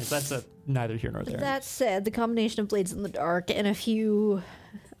 Anyway. Good times. That's neither here nor there. That said, the combination of Blades in the Dark and a few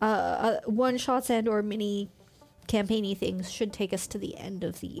one-shots and or mini campaigny things should take us to the end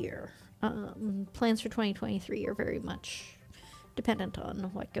of the year. Plans for 2023 are very much dependent on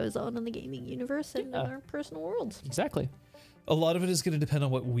what goes on in the gaming universe and in our personal worlds. Exactly. A lot of it is going to depend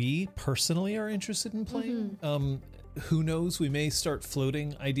on what we personally are interested in playing. Who knows? We may start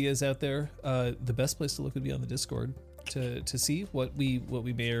floating ideas out there. The best place to look would be on the Discord to see what we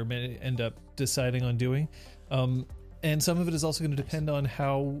may or may end up deciding on doing. And some of it is also going to depend on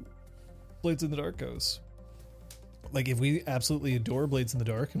how Blades in the Dark goes. Like, if we absolutely adore Blades in the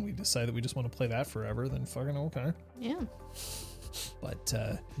Dark and we decide that we just want to play that forever, then fucking okay. Yeah. But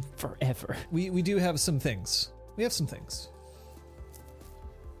Forever. we do have some things. We have some things.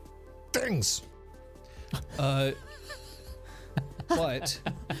 Things. But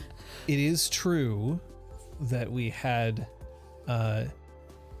it is true that we had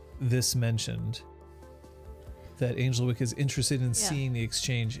this mentioned, that Angelwick is interested in seeing the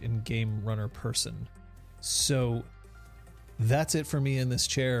exchange in Game Runner person. So that's it for me in this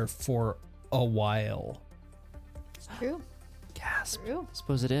chair for a while. It's true. Gasp. True.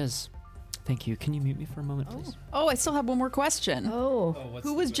 Suppose it is. Thank you. Can you mute me for a moment, please? Oh, I still have one more question. Oh.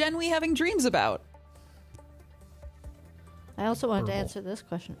 Who was Jen We having dreams about? I also wanted to Purple. answer this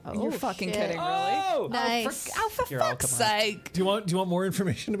question. Oh, You're fucking shit. kidding, really? Oh! Nice. For Here, I'll fuck's come on. sake. Do you want more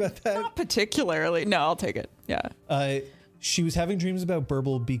information about that? Not particularly. No, I'll take it. Yeah. She was having dreams about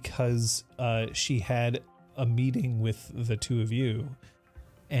Burble because she had a meeting with the two of you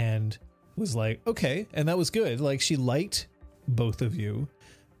and was like, okay, and that was good. Like, she liked both of you.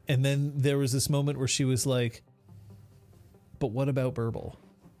 And then there was this moment where she was like, but what about Burble?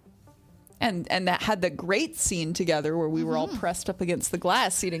 And that had the great scene together where we were all pressed up against the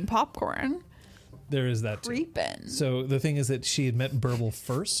glass eating popcorn. There is that too. Creepin'. So the thing is that she had met Burble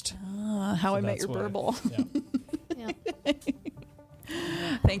first. How I Met that's Your why. Burble. Yeah.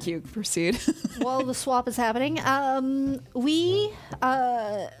 Thank you. Proceed. While the swap is happening, we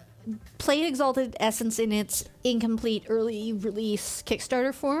played Exalted Essence in its incomplete early release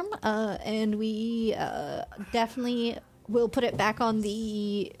Kickstarter form, and we definitely will put it back on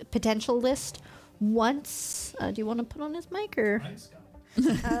the potential list once. Do you want to put on his mic or?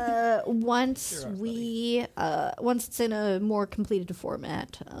 Once once it's in a more completed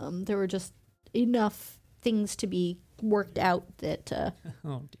format. There were just enough things to be worked out that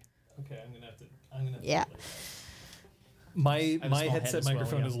Oh, dear. Okay, I'm gonna have to. yeah. My have a my small head headset as well,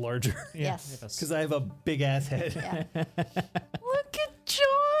 microphone yeah. is larger. Yes. Because I have a big ass head. Yeah. Look at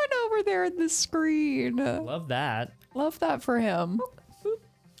John over there in the screen. Love that. Love that for him.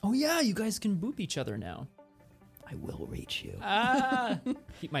 Oh, yeah, you guys can boop each other now. I will reach you.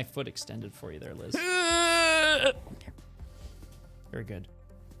 Keep my foot extended for you there, Liz. Very good.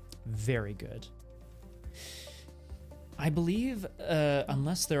 Very good. I believe,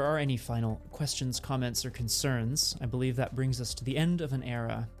 unless there are any final questions, comments, or concerns, I believe that brings us to the end of an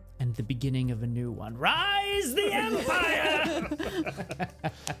era and the beginning of a new one. Rise the Empire!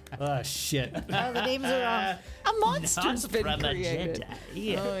 Ah, shit. Oh, the names are wrong. A monster's Not been from a created.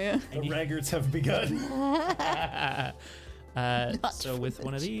 Jedi. Oh, yeah. The Raggarts have begun. So with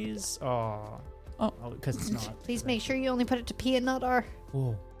one of these, because it's not. Please make sure you only put it to P and not R.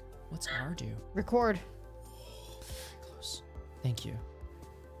 Whoa, what's R do? Record. Close. Thank you.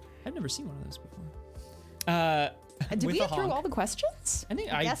 I've never seen one of those before. Did with we a get through honk. all the questions? I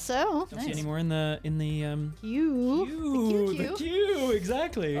think I guess so. don't see any more in the You. the queue.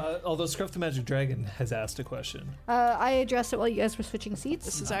 Exactly. Although Scruff the Magic Dragon has asked a question. I addressed it while you guys were switching seats.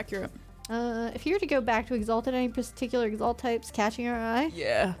 This is accurate. If you were to go back to Exalted, any particular Exalt types catching your eye?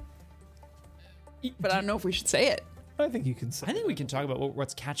 Yeah. But I don't know if we should say it. I think you can say. I think we can talk about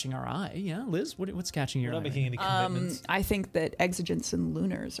what's catching our eye. Yeah, Liz, what's catching your We're eye? not making any commitments. I think that Exigence and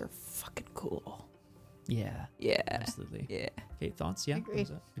Lunars are fucking cool. Yeah, Yeah. absolutely. Yeah. Okay, thoughts? Yeah, Agreed.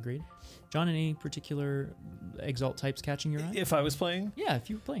 Agreed. John, any particular Exalt types catching your eye? If I was playing, Yeah, if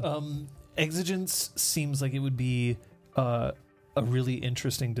you were playing. Exigence seems like it would be a really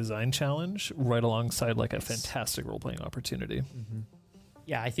interesting design challenge right alongside like a fantastic role-playing opportunity.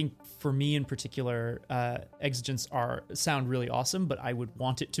 Yeah, I think for me in particular, Exigence sound really awesome, but I would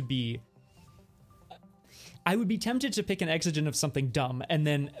want it to be. I would be tempted to pick an Exigent of something dumb and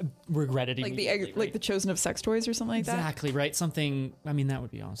then regret it Like immediately. the Chosen of Sex Toys or something like that. Exactly, right? Something, I mean, that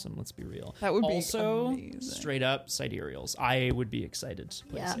would be awesome. Let's be real. That would be also amazing. straight up Sidereals. I would be excited to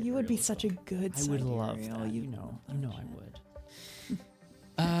play Yeah. You would be Sidereals. such a good I would love Sidereal. that. You You know I would.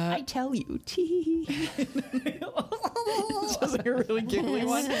 I tell you. Tee. This was like a really giggly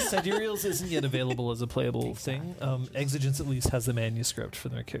one. Sidereals isn't yet available as a playable thing. Exigence at least has the manuscript for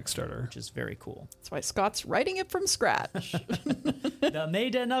their Kickstarter. Which is very cool. That's why Scott's writing it from scratch. The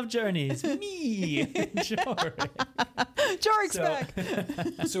Maiden of Journeys, me, Jory. Jorik's So-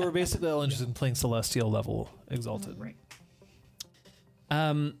 back. So we're basically all interested in playing Celestial level Exalted. Right.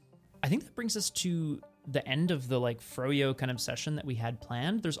 I think that brings us to the end of the Froyo kind of session that we had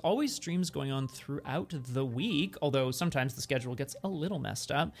planned. There's always streams going on throughout the week, although sometimes the schedule gets a little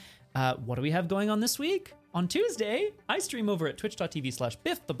messed up. What do we have going on this week? On Tuesday, I stream over at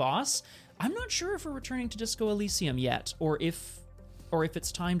twitch.tv/BiffTheBoss. I'm not sure if we're returning to Disco Elysium yet, or if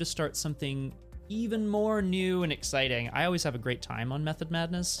it's time to start something even more new and exciting. I always have a great time on Method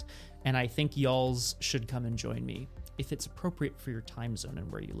Madness, and I think y'alls should come and join me if it's appropriate for your time zone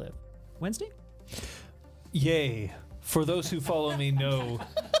and where you live. Wednesday? Yay. For those who follow me know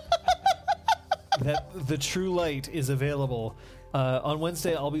that the True Light is available. On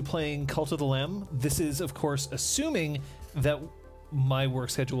Wednesday, I'll be playing Cult of the Lamb. This is, of course, assuming that my work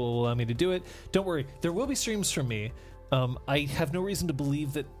schedule will allow me to do it. Don't worry, there will be streams from me. I have no reason to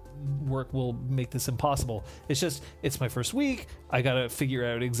believe that work will make this impossible. It's my first week. I gotta figure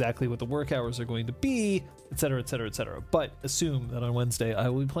out exactly what the work hours are going to be, etc., etc., etc. But assume that on Wednesday I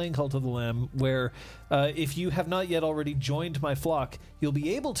will be playing Cult of the Lamb, where if you have not yet already joined my flock, you'll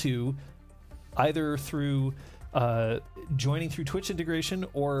be able to either through joining through Twitch integration,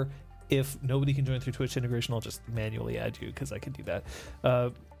 or if nobody can join through Twitch integration, I'll just manually add you because I can do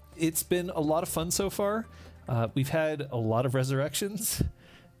that. It's been a lot of fun so far. We've had a lot of resurrections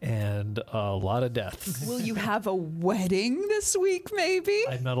and a lot of deaths. Will you have a wedding this week, maybe?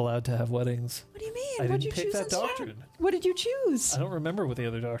 I'm not allowed to have weddings. What do you mean? I What'd didn't you pick choose that instead? doctrine. What did you choose? I don't remember what the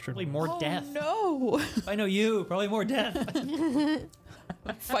other doctrine Probably was. more death. No. If I know you, probably more death.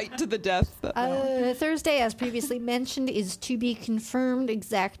 Fight to the death. Thursday, as previously mentioned, is to be confirmed.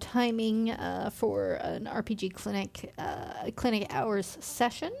 Exact timing for an RPG clinic hours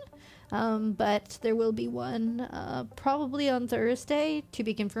session. But there will be one probably on Thursday, to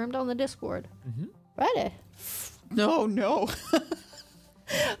be confirmed on the Discord. Friday. No.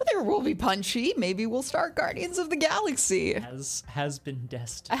 There will be Punchy. Maybe we'll start Guardians of the Galaxy. As has been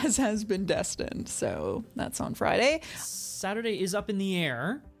destined. As has been destined. So that's on Friday. Saturday is up in the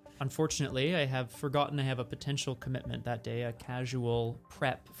air. Unfortunately, I have forgotten I have a potential commitment that day, a casual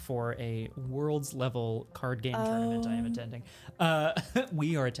prep for a world's level card game tournament I am attending.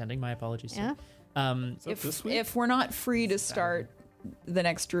 We are attending, my apologies. Yeah. If we're not free to start the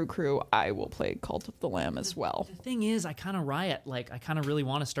next Drew Crew, I will play Cult of the Lamb as well. The thing is, I kind of riot. I kind of really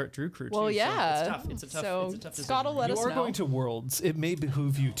want to start Drew Crew too. Well, so yeah. it's tough. It's a tough decision. Scott will let us You're know. going to Worlds. It may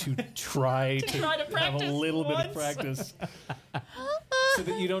behoove you to try to have a practice little bit of once. practice. So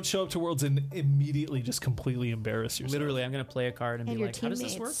that you don't show up to Worlds and immediately just completely embarrass yourself. Literally, I'm going to play a card and And be your like, how does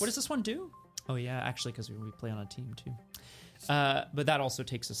this work? teammates. What does this one do? Oh, yeah, actually, because we play on a team too. But that also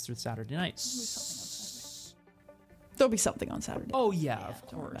takes us through Saturday nights. There'll be something on Saturday. Oh, yeah, of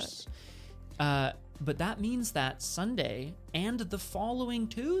don't worry about course. But that means that Sunday and the following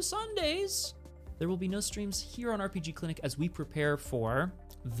 2 Sundays, there will be no streams here on RPG Clinic as we prepare for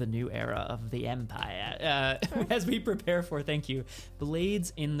the new era of the Empire. As we prepare for, thank you,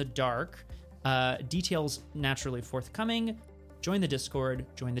 Blades in the Dark. Details naturally forthcoming. Join the Discord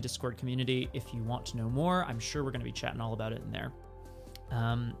community if you want to know more. I'm sure we're going to be chatting all about it in there.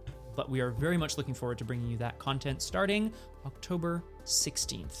 But we are very much looking forward to bringing you that content starting October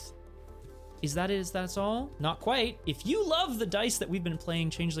 16th. that's all? Not quite. If you love the dice that we've been playing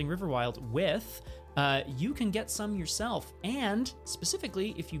Changeling Riverwild with, you can get some yourself. And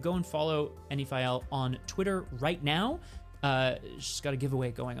specifically, if you go and follow NFIL on Twitter right now, she's got a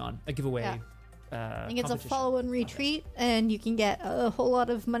giveaway going on. A giveaway. Yeah. I think it's a competition. follow and retweet, and you can get a whole lot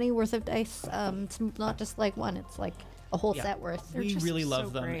of money worth of dice. It's not just like one; it's like a whole Yeah. set worth. We just really so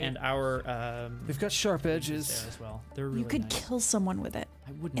love them, great. and our They've got sharp there edges. as well. They're really You could nice. kill someone with it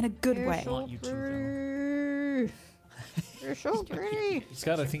I wouldn't. in a good They're way. so want you to, though. pretty. They're so pretty.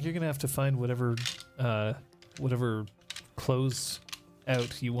 Scott, I think you're gonna have to find whatever close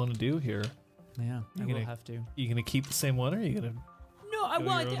out you want to do here. Yeah, I You're will gonna- have to. You gonna keep the same one, or are you gonna? No,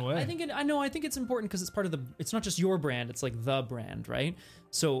 Go your own way. I think it's important because it's part of the. It's not just your brand; it's like the brand, right?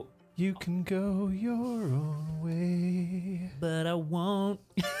 So, You can go your own way. but I won't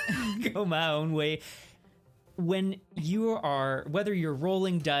go my own way. When you are, whether you're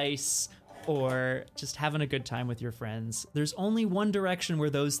rolling dice or just having a good time with your friends, there's only one direction where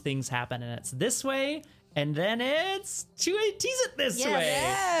those things happen, and it's this way. And then it's tease it this Yes.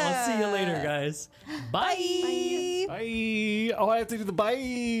 way. I'll see you later, guys. Bye. Bye. Oh, I have to do the bye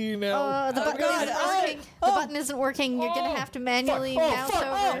now. The button God. isn't working. The button isn't working. You're gonna have to manually mouse over.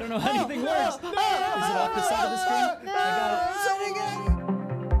 I don't know how anything works. Is it off the side of the screen? I got it. Setting it.